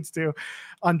than it needs to.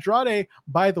 Andrade,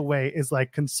 by the way, is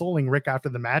like consoling Rick after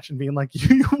the match and being like,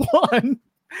 you won.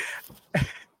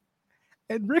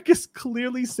 And Rick is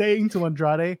clearly saying to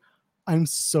Andrade, I'm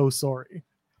so sorry.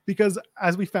 Because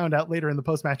as we found out later in the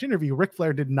post-match interview, Ric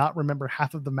Flair did not remember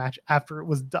half of the match after it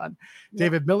was done. Yeah.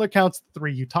 David Miller counts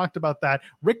 3. You talked about that.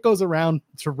 Rick goes around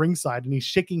to ringside and he's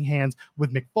shaking hands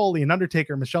with Mick Foley and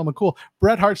Undertaker, Michelle McCool.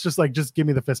 Bret Hart's just like, just give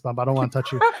me the fist bump. I don't want to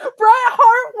touch you. Bret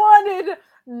Hart wanted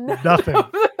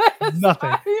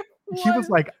nothing. He was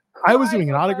like, I was doing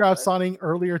an autograph signing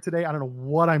earlier today. I don't know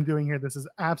what I'm doing here. This is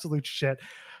absolute shit.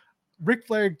 Ric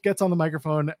Flair gets on the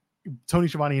microphone. Tony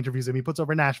Schiavone interviews him. He puts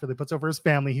over Nashville. He puts over his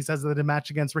family. He says that the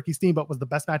match against Ricky Steamboat was the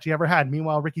best match he ever had.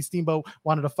 Meanwhile, Ricky Steamboat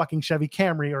wanted a fucking Chevy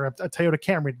Camry or a Toyota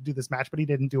Camry to do this match, but he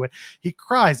didn't do it. He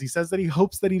cries. He says that he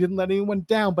hopes that he didn't let anyone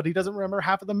down, but he doesn't remember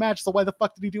half of the match. So why the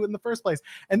fuck did he do it in the first place?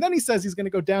 And then he says he's going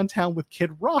to go downtown with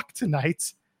Kid Rock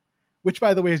tonight, which,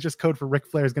 by the way, is just code for Ric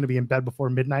Flair is going to be in bed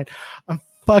before midnight. I'm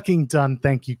fucking done.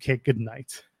 Thank you, Kid. Good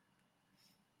night.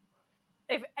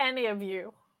 If any of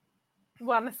you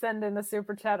want to send in a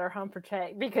super chat or humper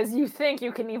chat because you think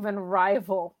you can even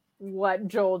rival what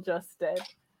Joel just did,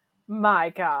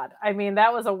 my God. I mean,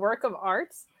 that was a work of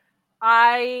art.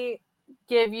 I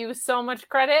give you so much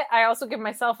credit. I also give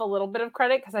myself a little bit of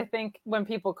credit because I think when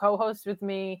people co-host with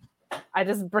me, I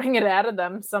just bring it out of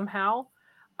them somehow.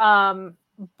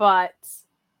 But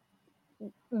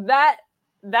that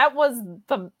was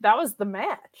the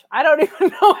match. I don't even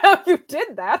know how you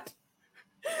did that.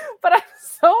 But I'm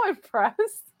so impressed.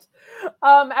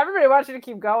 Everybody wants you to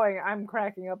keep going. I'm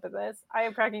cracking up at this. I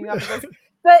am cracking up at this.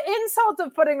 The insult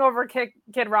of putting over Kid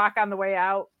Rock on the way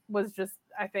out was just,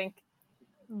 I think,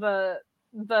 the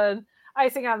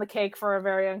icing on the cake for a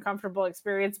very uncomfortable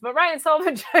experience. But Ryan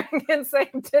Sullivan chiming in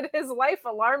saying, did his life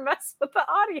alarm mess with the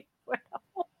audio?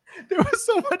 Well, there was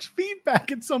so much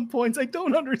feedback at some points. I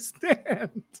don't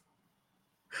understand.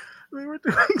 We were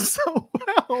doing so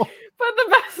well. But the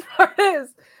best part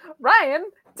is Ryan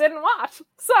didn't watch.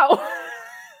 So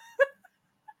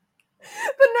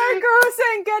the nerd guru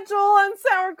saying get Joel on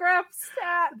Sauerkraut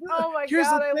stat. Oh my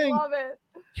God, I love it.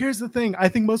 Here's the thing. I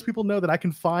think most people know that I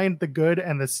can find the good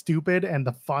and the stupid and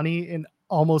the funny in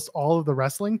almost all of the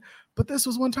wrestling. But this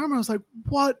was one time I was like,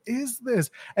 what is this?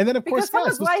 And then, of course,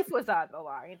 someone's life was on the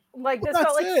line. Like, this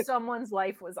felt like someone's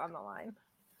life was on the line.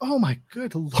 Oh my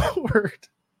good Lord.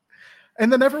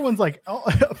 And then everyone's like, oh,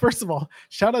 first of all,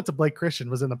 shout out to Blake Christian,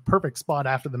 was in the perfect spot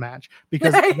after the match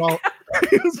because he was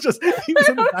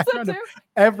in the background of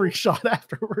every shot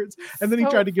afterwards. And then he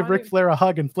tried to give Ric Flair a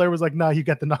hug and Flair was like, no, you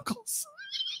get the knuckles.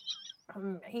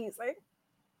 Amazing.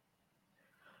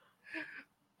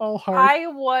 Oh, hard. I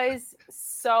was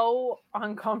so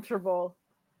uncomfortable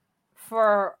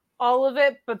for all of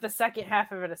it, but the second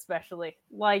half of it especially.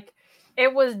 Like,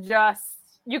 it was just,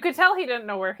 you could tell he didn't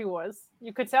know where he was.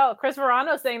 You could tell. Chris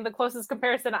Verano saying the closest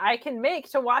comparison I can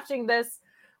make to watching this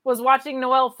was watching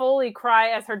Noelle Foley cry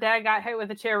as her dad got hit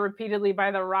with a chair repeatedly by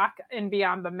The Rock and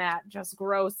Beyond the Mat. Just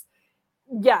gross.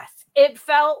 Yes, it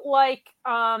felt like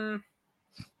I'm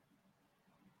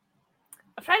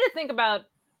trying to think about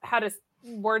how to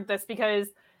word this because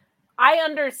I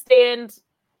understand.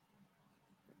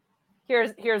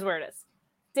 Here's where it is.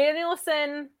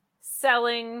 Danielson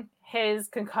selling his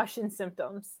concussion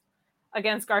symptoms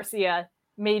against Garcia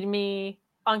made me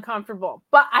uncomfortable,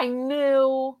 but I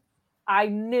knew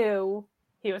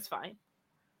he was fine.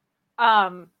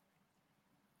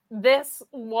 This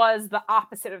was the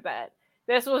opposite of that.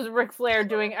 This was Ric Flair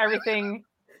doing everything.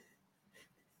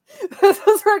 This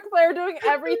was Ric Flair doing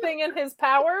everything in his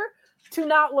power to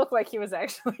not look like he was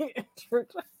actually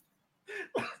injured.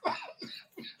 Joe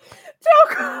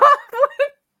Coughlin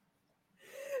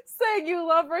saying you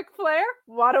love Ric Flair,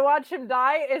 want to watch him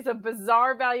die is a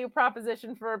bizarre value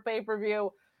proposition for a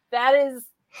pay-per-view. That is,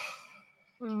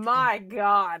 my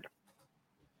God.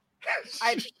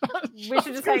 We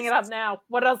should just hang it up now.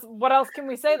 What else can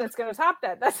we say that's going to top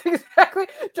that? That's exactly,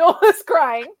 Joel is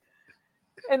crying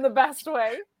in the best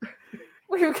way.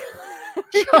 We've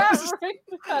got Rick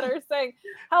Cutter saying,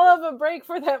 hell of a break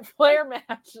for that Flair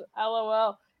match.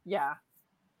 LOL. Yeah.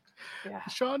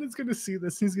 Sean is going to see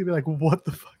this. He's going to be like, what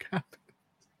the fuck happened?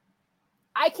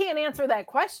 I can't answer that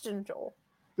question, Joel.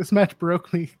 This match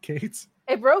broke me, Kate.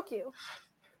 It broke you.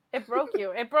 It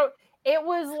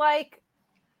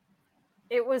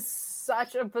was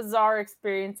such a bizarre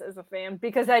experience as a fan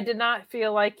because I did not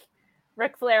feel like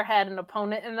Ric Flair had an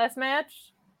opponent in this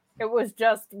match. It was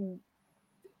just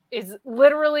is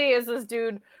this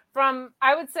dude from,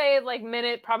 I would say, like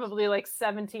minute probably like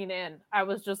 17 in. I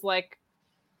was just like,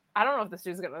 I don't know if this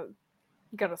dude's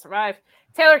gonna survive.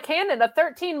 Taylor Cannon, a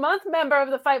 13-month member of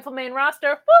the Fightful main roster,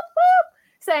 whoop, whoop,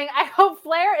 saying, I hope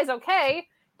Flair is okay.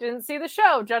 Didn't see the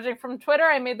show. Judging from Twitter,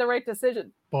 I made the right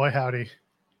decision. Boy, howdy.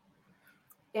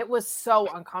 It was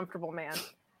so uncomfortable, man.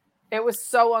 It was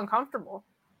so uncomfortable.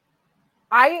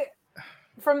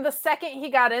 From the second he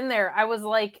got in there, I was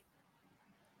like,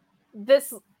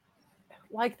 this,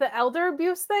 like the elder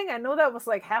abuse thing. I know that was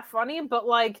like half funny, but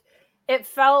like, it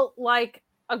felt like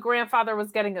a grandfather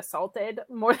was getting assaulted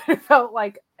more than it felt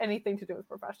like anything to do with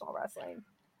professional wrestling.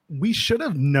 We should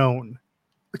have known,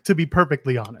 to be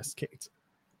perfectly honest, Kate,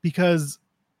 because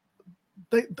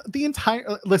the entire,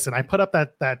 listen, I put up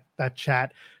that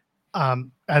chat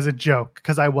as a joke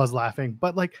because I was laughing,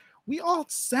 but like we all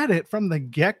said it from the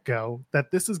get-go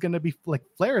that this is going to be like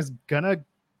Flair is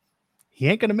he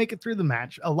ain't going to make it through the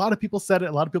match. A lot of people said it.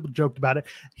 A lot of people joked about it.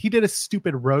 He did a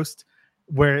stupid roast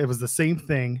where it was the same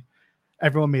thing.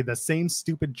 Everyone made the same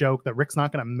stupid joke that Rick's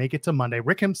not going to make it to Monday.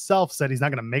 Rick himself said he's not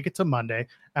going to make it to Monday.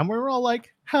 And we were all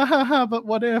like, ha ha ha, but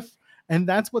what if? And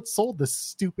that's what sold this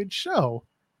stupid show.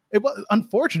 It was,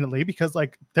 unfortunately, because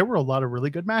like there were a lot of really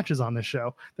good matches on this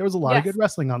show. There was a lot of good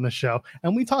wrestling on this show.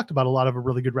 And we talked about a lot of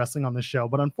really good wrestling on this show.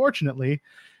 But unfortunately,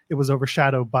 it was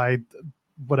overshadowed by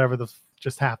whatever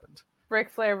just happened. Ric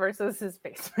Flair versus his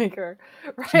pacemaker.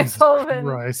 Ryan Sullivan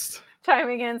Christ.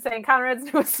 Chiming in saying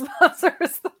Conrad's newest sponsor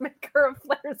is the maker of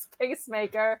Flair's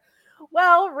pacemaker.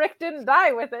 Well, Rick didn't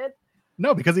die with it.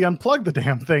 No, because he unplugged the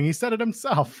damn thing. He said it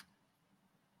himself.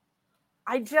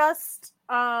 I just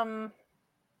starting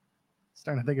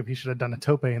to think if he should have done a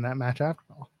tope in that match after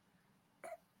all.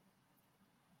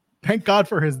 Thank God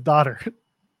for his daughter.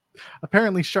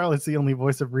 Apparently Charlotte's the only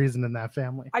voice of reason in that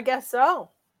family. I guess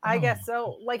so. I guess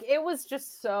so. Like it was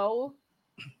just so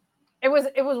it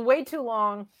was way too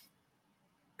long.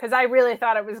 Because I really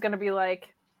thought it was going to be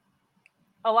like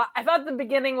a lot. I thought the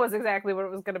beginning was exactly what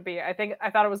it was going to be. I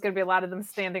thought it was going to be a lot of them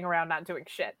standing around not doing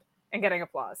shit and getting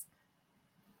applause.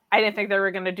 I didn't think they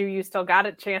were going to do You Still Got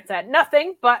It chance at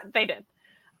nothing, but they did.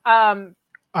 I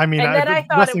mean,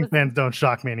 wrestling fans don't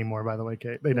shock me anymore, by the way,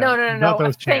 Kate. They don't. No. Not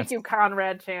those Thank you,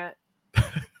 Conrad chant. They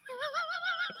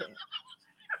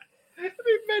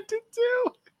meant it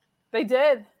too. They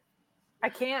did. I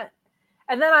can't.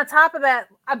 And then on top of that,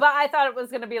 I thought it was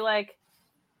going to be like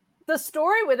the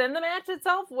story within the match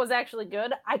itself was actually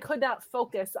good. I could not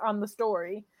focus on the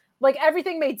story. Like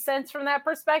everything made sense from that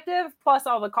perspective, plus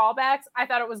all the callbacks. I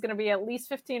thought it was going to be at least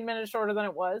 15 minutes shorter than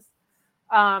it was.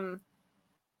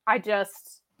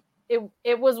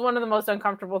 It was one of the most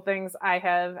uncomfortable things I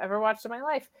have ever watched in my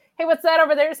life. Hey, what's that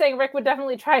over there saying Rick would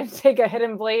definitely try and take a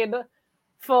hidden blade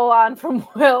full on from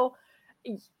Will?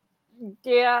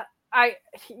 Yeah,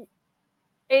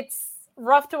 it's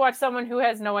rough to watch someone who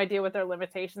has no idea what their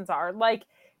limitations are. Like,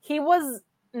 he was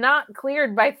not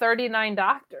cleared by 39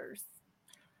 doctors.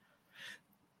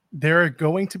 There are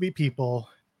going to be people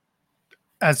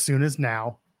as soon as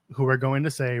now who are going to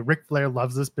say Ric Flair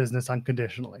loves this business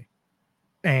unconditionally.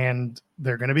 And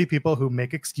there are going to be people who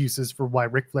make excuses for why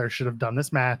Ric Flair should have done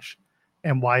this match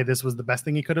and why this was the best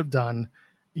thing he could have done.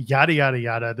 Yada, yada,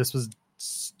 yada. This was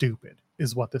stupid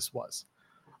is what this was.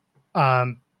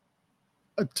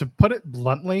 To put it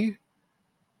bluntly,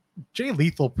 Jay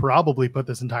Lethal probably put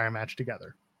this entire match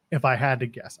together. If I had to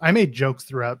guess, I made jokes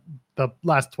throughout the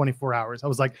last 24 hours. I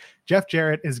was like, Jeff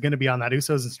Jarrett is going to be on that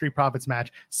Usos and Street Profits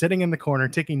match, sitting in the corner,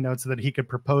 taking notes so that he could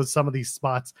propose some of these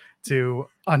spots to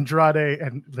Andrade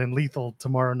and then Lethal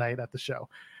tomorrow night at the show.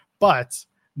 But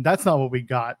that's not what we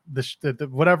got. The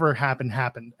whatever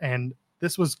happened. And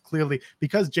this was clearly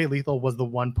because Jay Lethal was the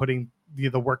one putting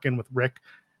the work in with Rick.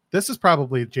 This is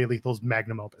probably Jay Lethal's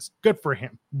magnum opus. Good for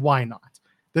him. Why not?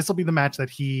 This will be the match that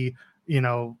he,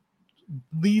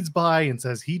 leads by and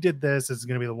says he did this. This is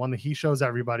going to be the one that he shows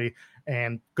everybody,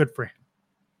 and good for him.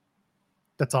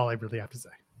 That's all I really have to say.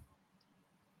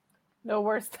 No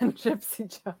worse than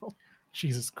Gypsy Joe.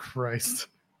 Jesus Christ.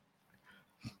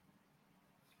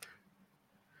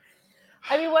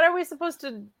 I mean, what are we supposed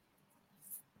to...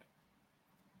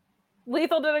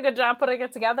 Lethal did a good job putting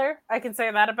it together. I can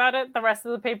say that about it. The rest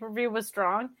of the pay-per-view was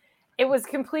strong. It was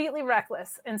completely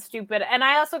reckless and stupid. And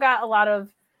I also got a lot of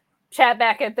chat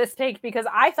back at this take because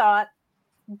I thought,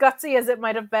 gutsy as it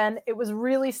might have been, it was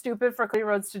really stupid for Cody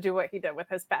Rhodes to do what he did with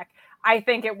his back. I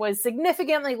think it was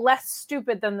significantly less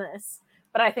stupid than this,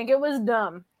 but I think it was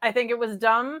dumb.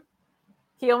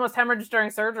 He almost hemorrhaged during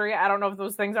surgery. I don't know if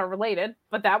those things are related,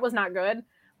 but that was not good.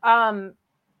 I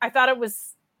thought it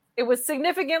was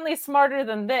significantly smarter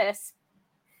than this,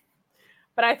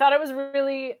 but I thought it was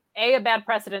really a bad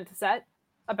precedent to set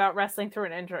about wrestling through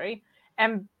an injury,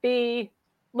 and B,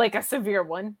 like a severe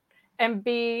one, and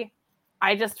B,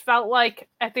 I just felt like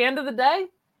at the end of the day,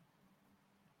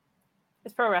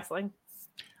 it's pro wrestling.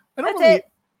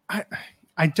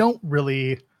 I don't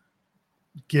really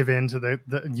give in to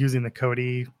the using the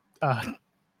Cody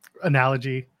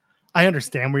analogy. I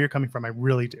understand where you're coming from. I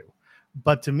really do.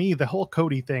 But to me, the whole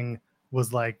Cody thing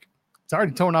was like, it's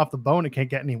already torn off the bone. It can't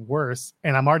get any worse.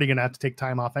 And I'm already going to have to take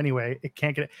time off anyway. It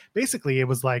can't get... Basically, it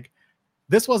was like,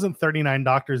 this wasn't 39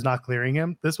 doctors not clearing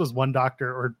him. This was one doctor,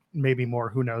 or maybe more,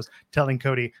 who knows, telling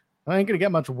Cody, I ain't going to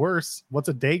get much worse. What's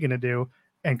a day going to do?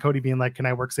 And Cody being like, can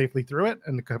I work safely through it?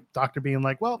 And the doctor being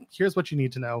like, well, here's what you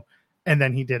need to know. And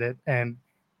then he did it. And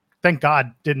thank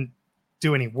God didn't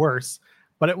do any worse.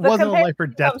 But it wasn't a life or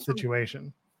death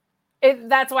situation.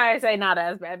 That's why I say not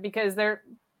as bad, because there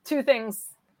two things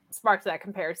sparked that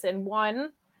comparison.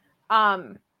 One,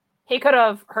 he could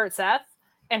have hurt Seth,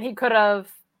 and he could have,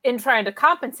 in trying to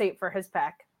compensate for his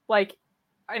back, like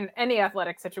in any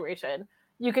athletic situation,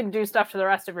 you can do stuff to the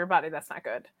rest of your body that's not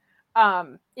good.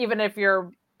 Even if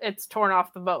it's torn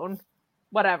off the bone,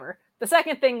 whatever. The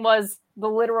second thing was the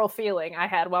literal feeling I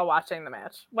had while watching the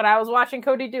match. When I was watching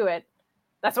Cody do it,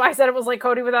 that's why I said it was like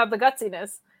Cody without the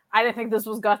gutsiness. I didn't think this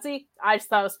was gutsy. I just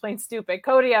thought it was plain stupid.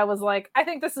 Cody, I was like, I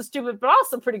think this is stupid, but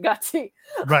also pretty gutsy.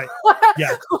 Right.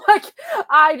 Yeah. Like,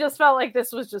 I just felt like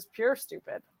this was just pure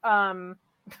stupid. Ryan's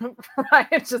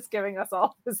just giving us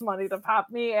all his money to pop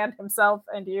me and himself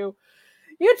and you.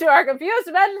 You two are confused.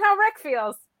 Imagine how Rick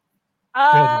feels.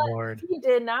 Good Lord. He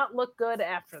did not look good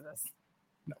after this.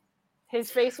 No. His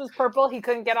face was purple. He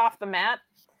couldn't get off the mat.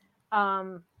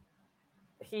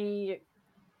 He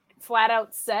flat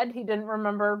out said he didn't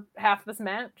remember half this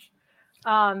match.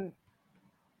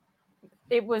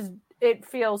 It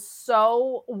feels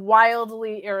so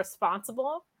wildly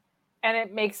irresponsible, and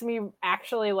it makes me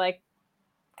actually like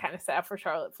kind of sad for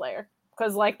Charlotte Flair,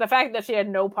 because like the fact that she had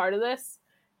no part of this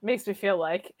makes me feel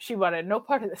like she wanted no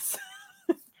part of this.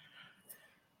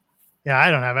 Yeah,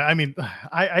 I don't have it. I mean,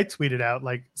 I tweeted out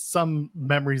like some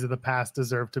memories of the past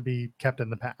deserve to be kept in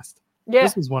the past. Yeah.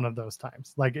 This was one of those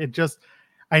times. Like it just,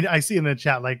 I see in the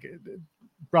chat, like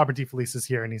Robert D. Felice is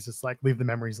here and he's just like, leave the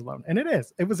memories alone. And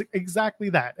it was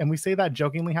exactly that. And we say that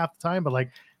jokingly half the time, but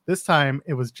like this time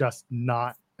it was just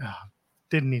not,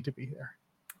 didn't need to be there.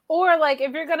 Or like,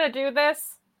 if you're going to do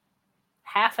this,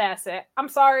 half-ass it. I'm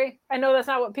sorry. I know that's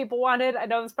not what people wanted. I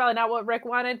know that's probably not what Rick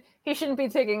wanted. He shouldn't be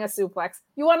taking a suplex.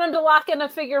 You want him to lock in a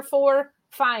figure four?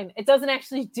 Fine. It doesn't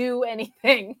actually do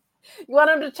anything. You want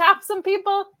him to chop some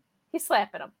people? He's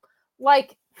slapping them.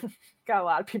 Like, got a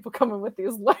lot of people coming with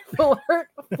these life alert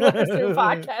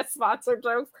podcast sponsor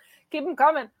jokes. Keep them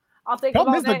coming. I'll take them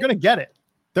all day. They're going to get it.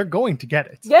 They're going to get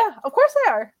it. Yeah, of course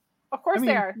they are. Of course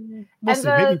they are. We'll see.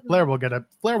 Maybe Flair will get it.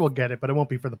 Flair will get it, but it won't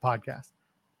be for the podcast.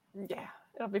 Yeah,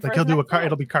 it'll be like he'll do a car.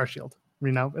 It'll be Car Shield.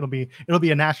 You know, it'll be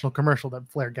a national commercial that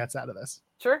Flair gets out of this.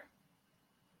 Sure.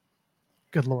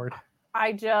 Good Lord.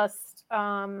 I just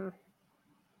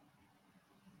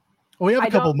we have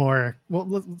a couple more. Well,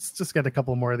 let's just get a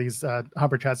couple more of these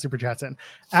Humper Chats, Super Chats in.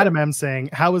 Sure. Adam M saying,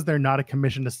 how is there not a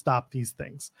commission to stop these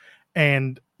things?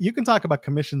 And you can talk about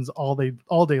commissions all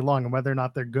day long and whether or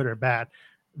not they're good or bad.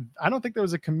 I don't think there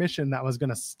was a commission that was going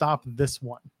to stop this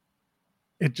one.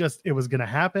 It was going to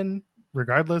happen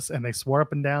regardless. And they swore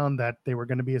up and down that they were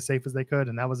going to be as safe as they could.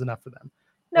 And that was enough for them.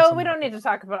 No, we don't need to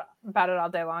talk about it all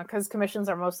day long because commissions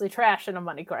are mostly trash and a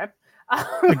money grab.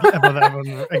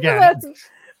 Again.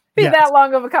 That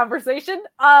long of a conversation.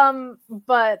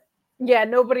 But yeah,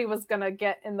 nobody was going to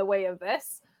get in the way of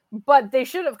this. But they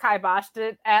should have kiboshed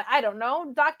it at, I don't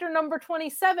know, Dr. Number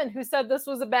 27, who said this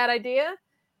was a bad idea.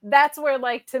 That's where,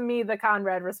 like, to me, the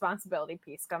Conrad responsibility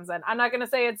piece comes in. I'm not going to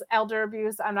say it's elder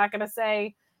abuse. I'm not going to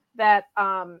say that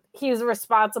he's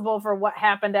responsible for what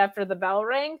happened after the bell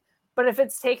rang. But if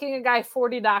it's taking a guy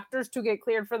 40 doctors to get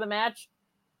cleared for the match,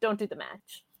 don't do the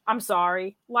match. I'm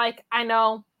sorry. Like, I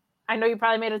know you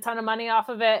probably made a ton of money off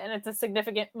of it and it's a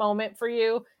significant moment for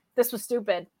you. This was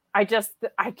stupid. I just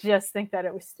think that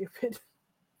it was stupid.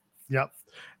 Yep.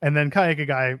 And then Kayaka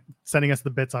Guy sending us the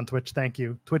bits on Twitch. Thank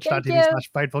you.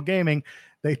 Twitch.tv/Fightful Gaming.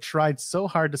 They tried so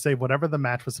hard to say whatever the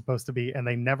match was supposed to be, and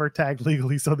they never tagged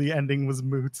legally, so the ending was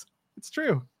moot. It's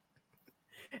true.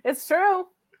 It's true.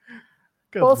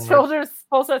 Good both Lord.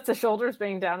 sets of shoulders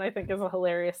being down, I think, is a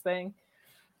hilarious thing.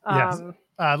 Yes.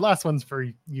 Last one's for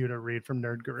you to read from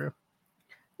Nerd Guru.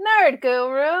 Nerd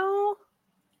Guru.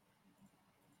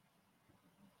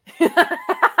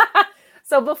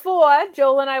 So before,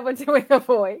 Joel and I were doing a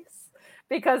voice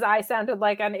because I sounded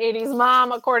like an 80s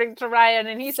mom, according to Ryan,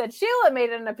 and he said Sheila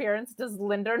made an appearance. Does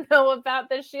Linder know about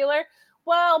this, Sheila?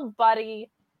 Well, buddy,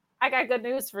 I got good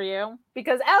news for you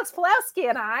because Alex Pulowski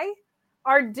and I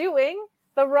are doing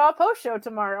the Raw post show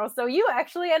tomorrow. So you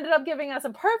actually ended up giving us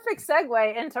a perfect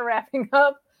segue into wrapping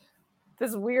up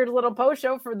this weird little post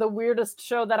show for the weirdest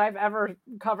show that I've ever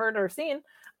covered or seen.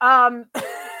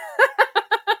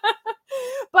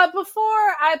 But before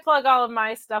I plug all of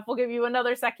my stuff, we'll give you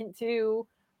another second to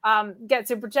get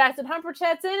super chats and humper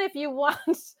chats in if you want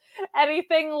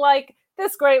anything like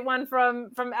this great one from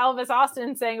Elvis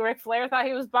Austin saying Ric Flair thought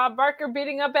he was Bob Barker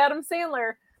beating up Adam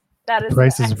Sandler. That is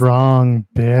Price is wrong,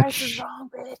 bitch. Price is wrong,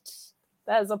 bitch.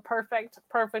 That is a perfect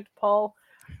pull.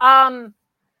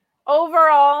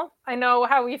 Overall, I know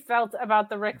how we felt about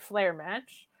the Ric Flair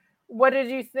match. What did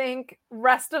you think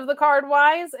rest of the card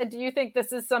wise? And do you think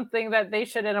this is something that they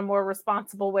should, in a more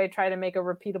responsible way, try to make a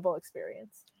repeatable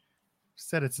experience?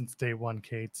 Said it since day one,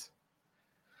 Kate.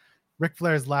 Ric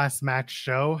Flair's last match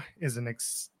show is an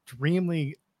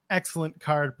extremely excellent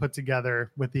card put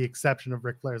together, with the exception of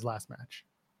Ric Flair's last match.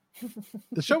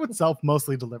 The show itself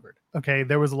mostly delivered. Okay,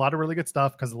 there was a lot of really good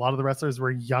stuff because a lot of the wrestlers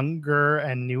were younger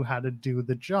and knew how to do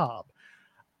the job.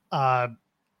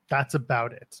 That's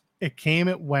about it. It came,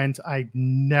 it went. I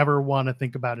never want to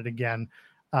think about it again.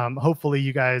 Hopefully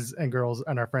you guys and girls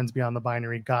and our friends beyond the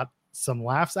binary got some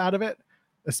laughs out of it,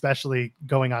 especially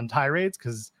going on tirades,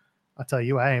 because I'll tell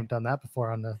you, I ain't done that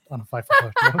before on a Fight for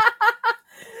Push show.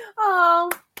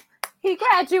 Oh, he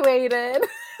graduated.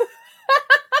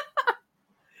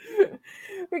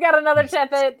 We got another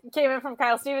chat that came in from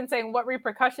Kyle Stevens saying, what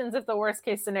repercussions if the worst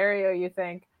case scenario you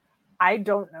think? I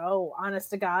don't know, honest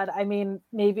to God. I mean,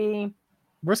 maybe...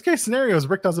 Worst case scenario is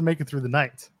Rick doesn't make it through the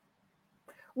night.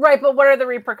 Right, but what are the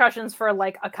repercussions for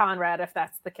like a Conrad if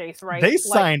that's the case, right? They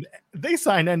signed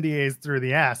NDAs through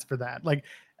the ass for that. Like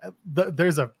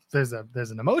there's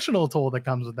an emotional toll that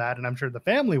comes with that, and I'm sure the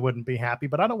family wouldn't be happy,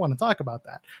 but I don't want to talk about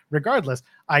that. Regardless,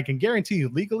 I can guarantee you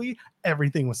legally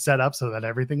everything was set up so that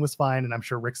everything was fine, and I'm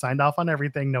sure Rick signed off on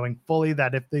everything knowing fully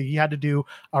that if he had to do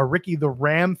a Ricky the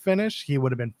Ram finish, he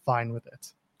would have been fine with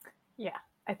it. Yeah,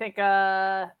 I think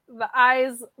the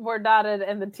I's were dotted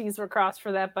and the T's were crossed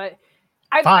for that, but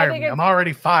Fire me. I'm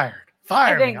already fired.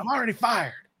 I'm already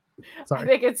fired. Sorry. I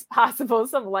think it's possible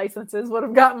some licenses would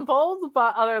have gotten pulled,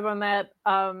 but other than that,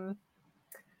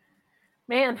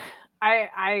 man,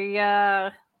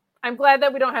 I'm glad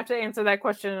that we don't have to answer that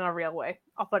question in a real way.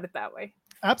 I'll put it that way.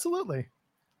 Absolutely.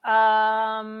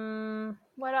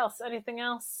 What else? Anything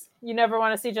else? You never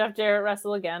want to see Jeff Jarrett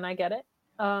wrestle again. I get it.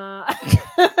 I'll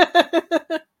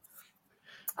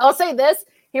say this.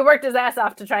 He worked his ass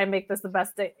off to try and make this the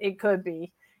best it could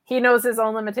be. He knows his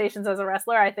own limitations as a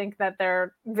wrestler. I think that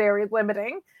they're very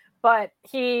limiting, but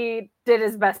he did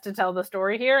his best to tell the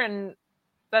story here, and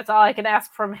that's all I could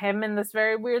ask from him in this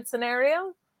very weird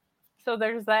scenario. So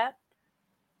there's that.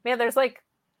 Man, there's like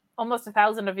almost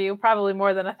 1,000 of you, probably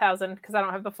more than 1,000 because I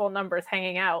don't have the full numbers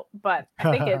hanging out. But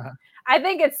I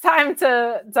think it's time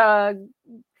to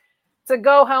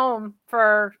go home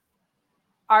for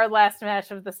our last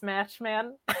match of this match,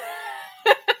 man.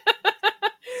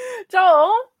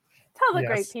 Joel, tell the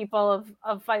great people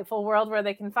of Fightful World where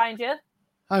they can find you.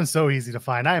 I'm so easy to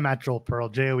find. I am at Joel Pearl,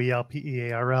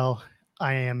 JoelPearl.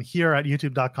 I am here at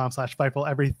youtube.com/Fightful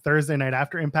every Thursday night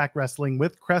after Impact Wrestling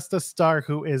with Cresta Star,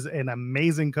 who is an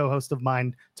amazing co-host of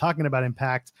mine talking about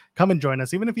Impact. Come and join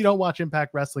us. Even if you don't watch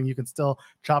Impact Wrestling, you can still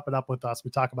chop it up with us. We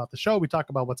talk about the show. We talk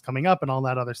about what's coming up and all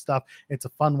that other stuff. It's a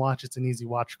fun watch. It's an easy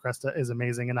watch. Cresta is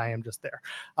amazing, and I am just there.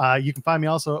 You can find me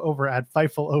also over at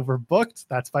Fightful Overbooked.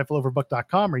 That's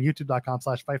FightfulOverbooked.com or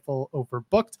youtube.com/Fightful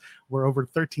Overbooked. We're over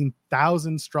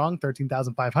 13,000 strong,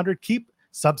 13,500. Keep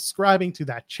subscribing to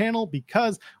that channel,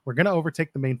 because we're going to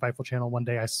overtake the main Fightful channel one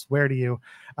day, I swear to you.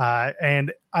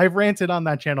 And I've ranted on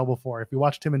that channel before. If you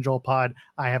watch Tim and Joel Pod,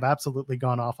 I have absolutely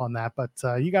gone off on that, but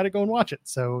you got to go and watch it.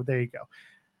 So there you go.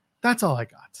 That's all I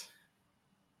got.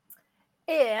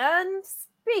 And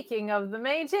speaking of the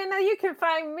main channel, you can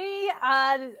find me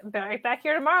right back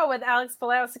here tomorrow with Alex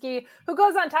Pulowski, who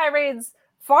goes on tirades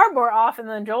far more often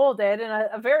than Joel did in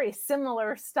a very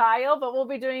similar style. But we'll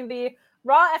be doing the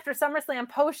Raw after SummerSlam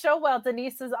post show while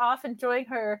Denise is off enjoying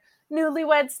her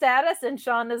newlywed status, and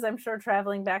Sean is, I'm sure,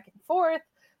 traveling back and forth.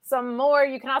 Some more.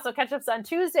 You can also catch us on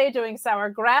Tuesday doing Sour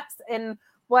Graps in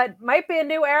what might be a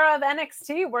new era of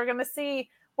NXT. We're going to see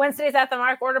Wednesdays at the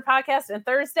Mark Order podcast, and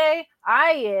Thursday I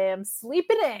am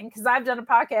sleeping in because I've done a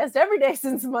podcast every day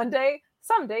since Monday,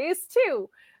 some days too.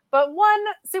 But one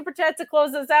super chat to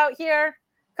close us out here,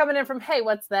 coming in from, hey,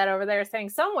 what's that over there, saying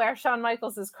somewhere Shawn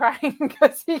Michaels is crying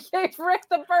because he gave Rick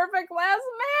the perfect last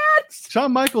match.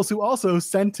 Shawn Michaels, who also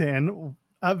sent in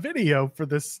a video for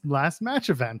this last match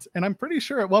event. And I'm pretty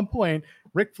sure at one point,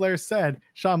 Ric Flair said,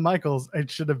 Shawn Michaels,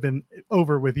 it should have been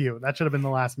over with you. That should have been the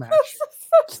last match.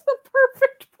 Such the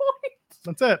perfect point.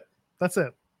 That's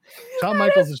it. Shawn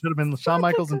Michaels, it should have been Shawn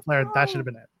Michaels and Flair. That should have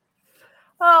been it.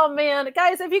 Oh, man.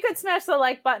 Guys, if you could smash the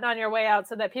like button on your way out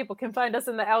so that people can find us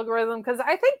in the algorithm, because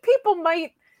I think people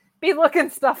might be looking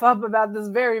stuff up about this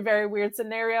very, very weird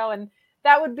scenario. And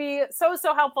that would be so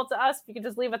helpful to us if you could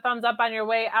just leave a thumbs up on your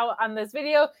way out on this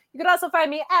video. You could also find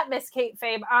me at Miss Kate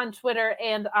Fabe on Twitter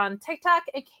and on TikTok,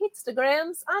 and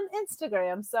Katestagrams on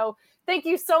Instagram. So thank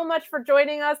you so much for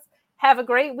joining us. Have a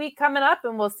great week coming up,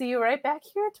 and we'll see you right back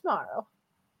here tomorrow.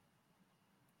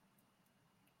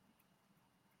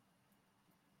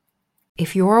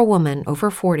 If you're a woman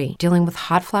over 40 dealing with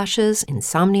hot flashes,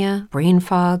 insomnia, brain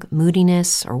fog,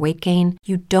 moodiness, or weight gain,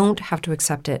 you don't have to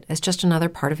accept it as just another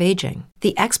part of aging.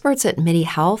 The experts at MIDI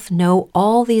Health know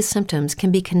all these symptoms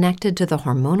can be connected to the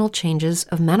hormonal changes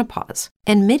of menopause.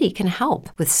 And MIDI can help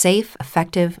with safe,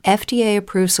 effective,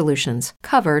 FDA-approved solutions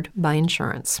covered by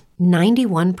insurance.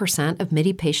 91% of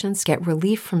MIDI patients get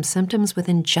relief from symptoms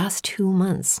within just 2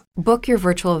 months. Book your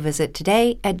virtual visit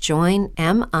today at joinmidi.com.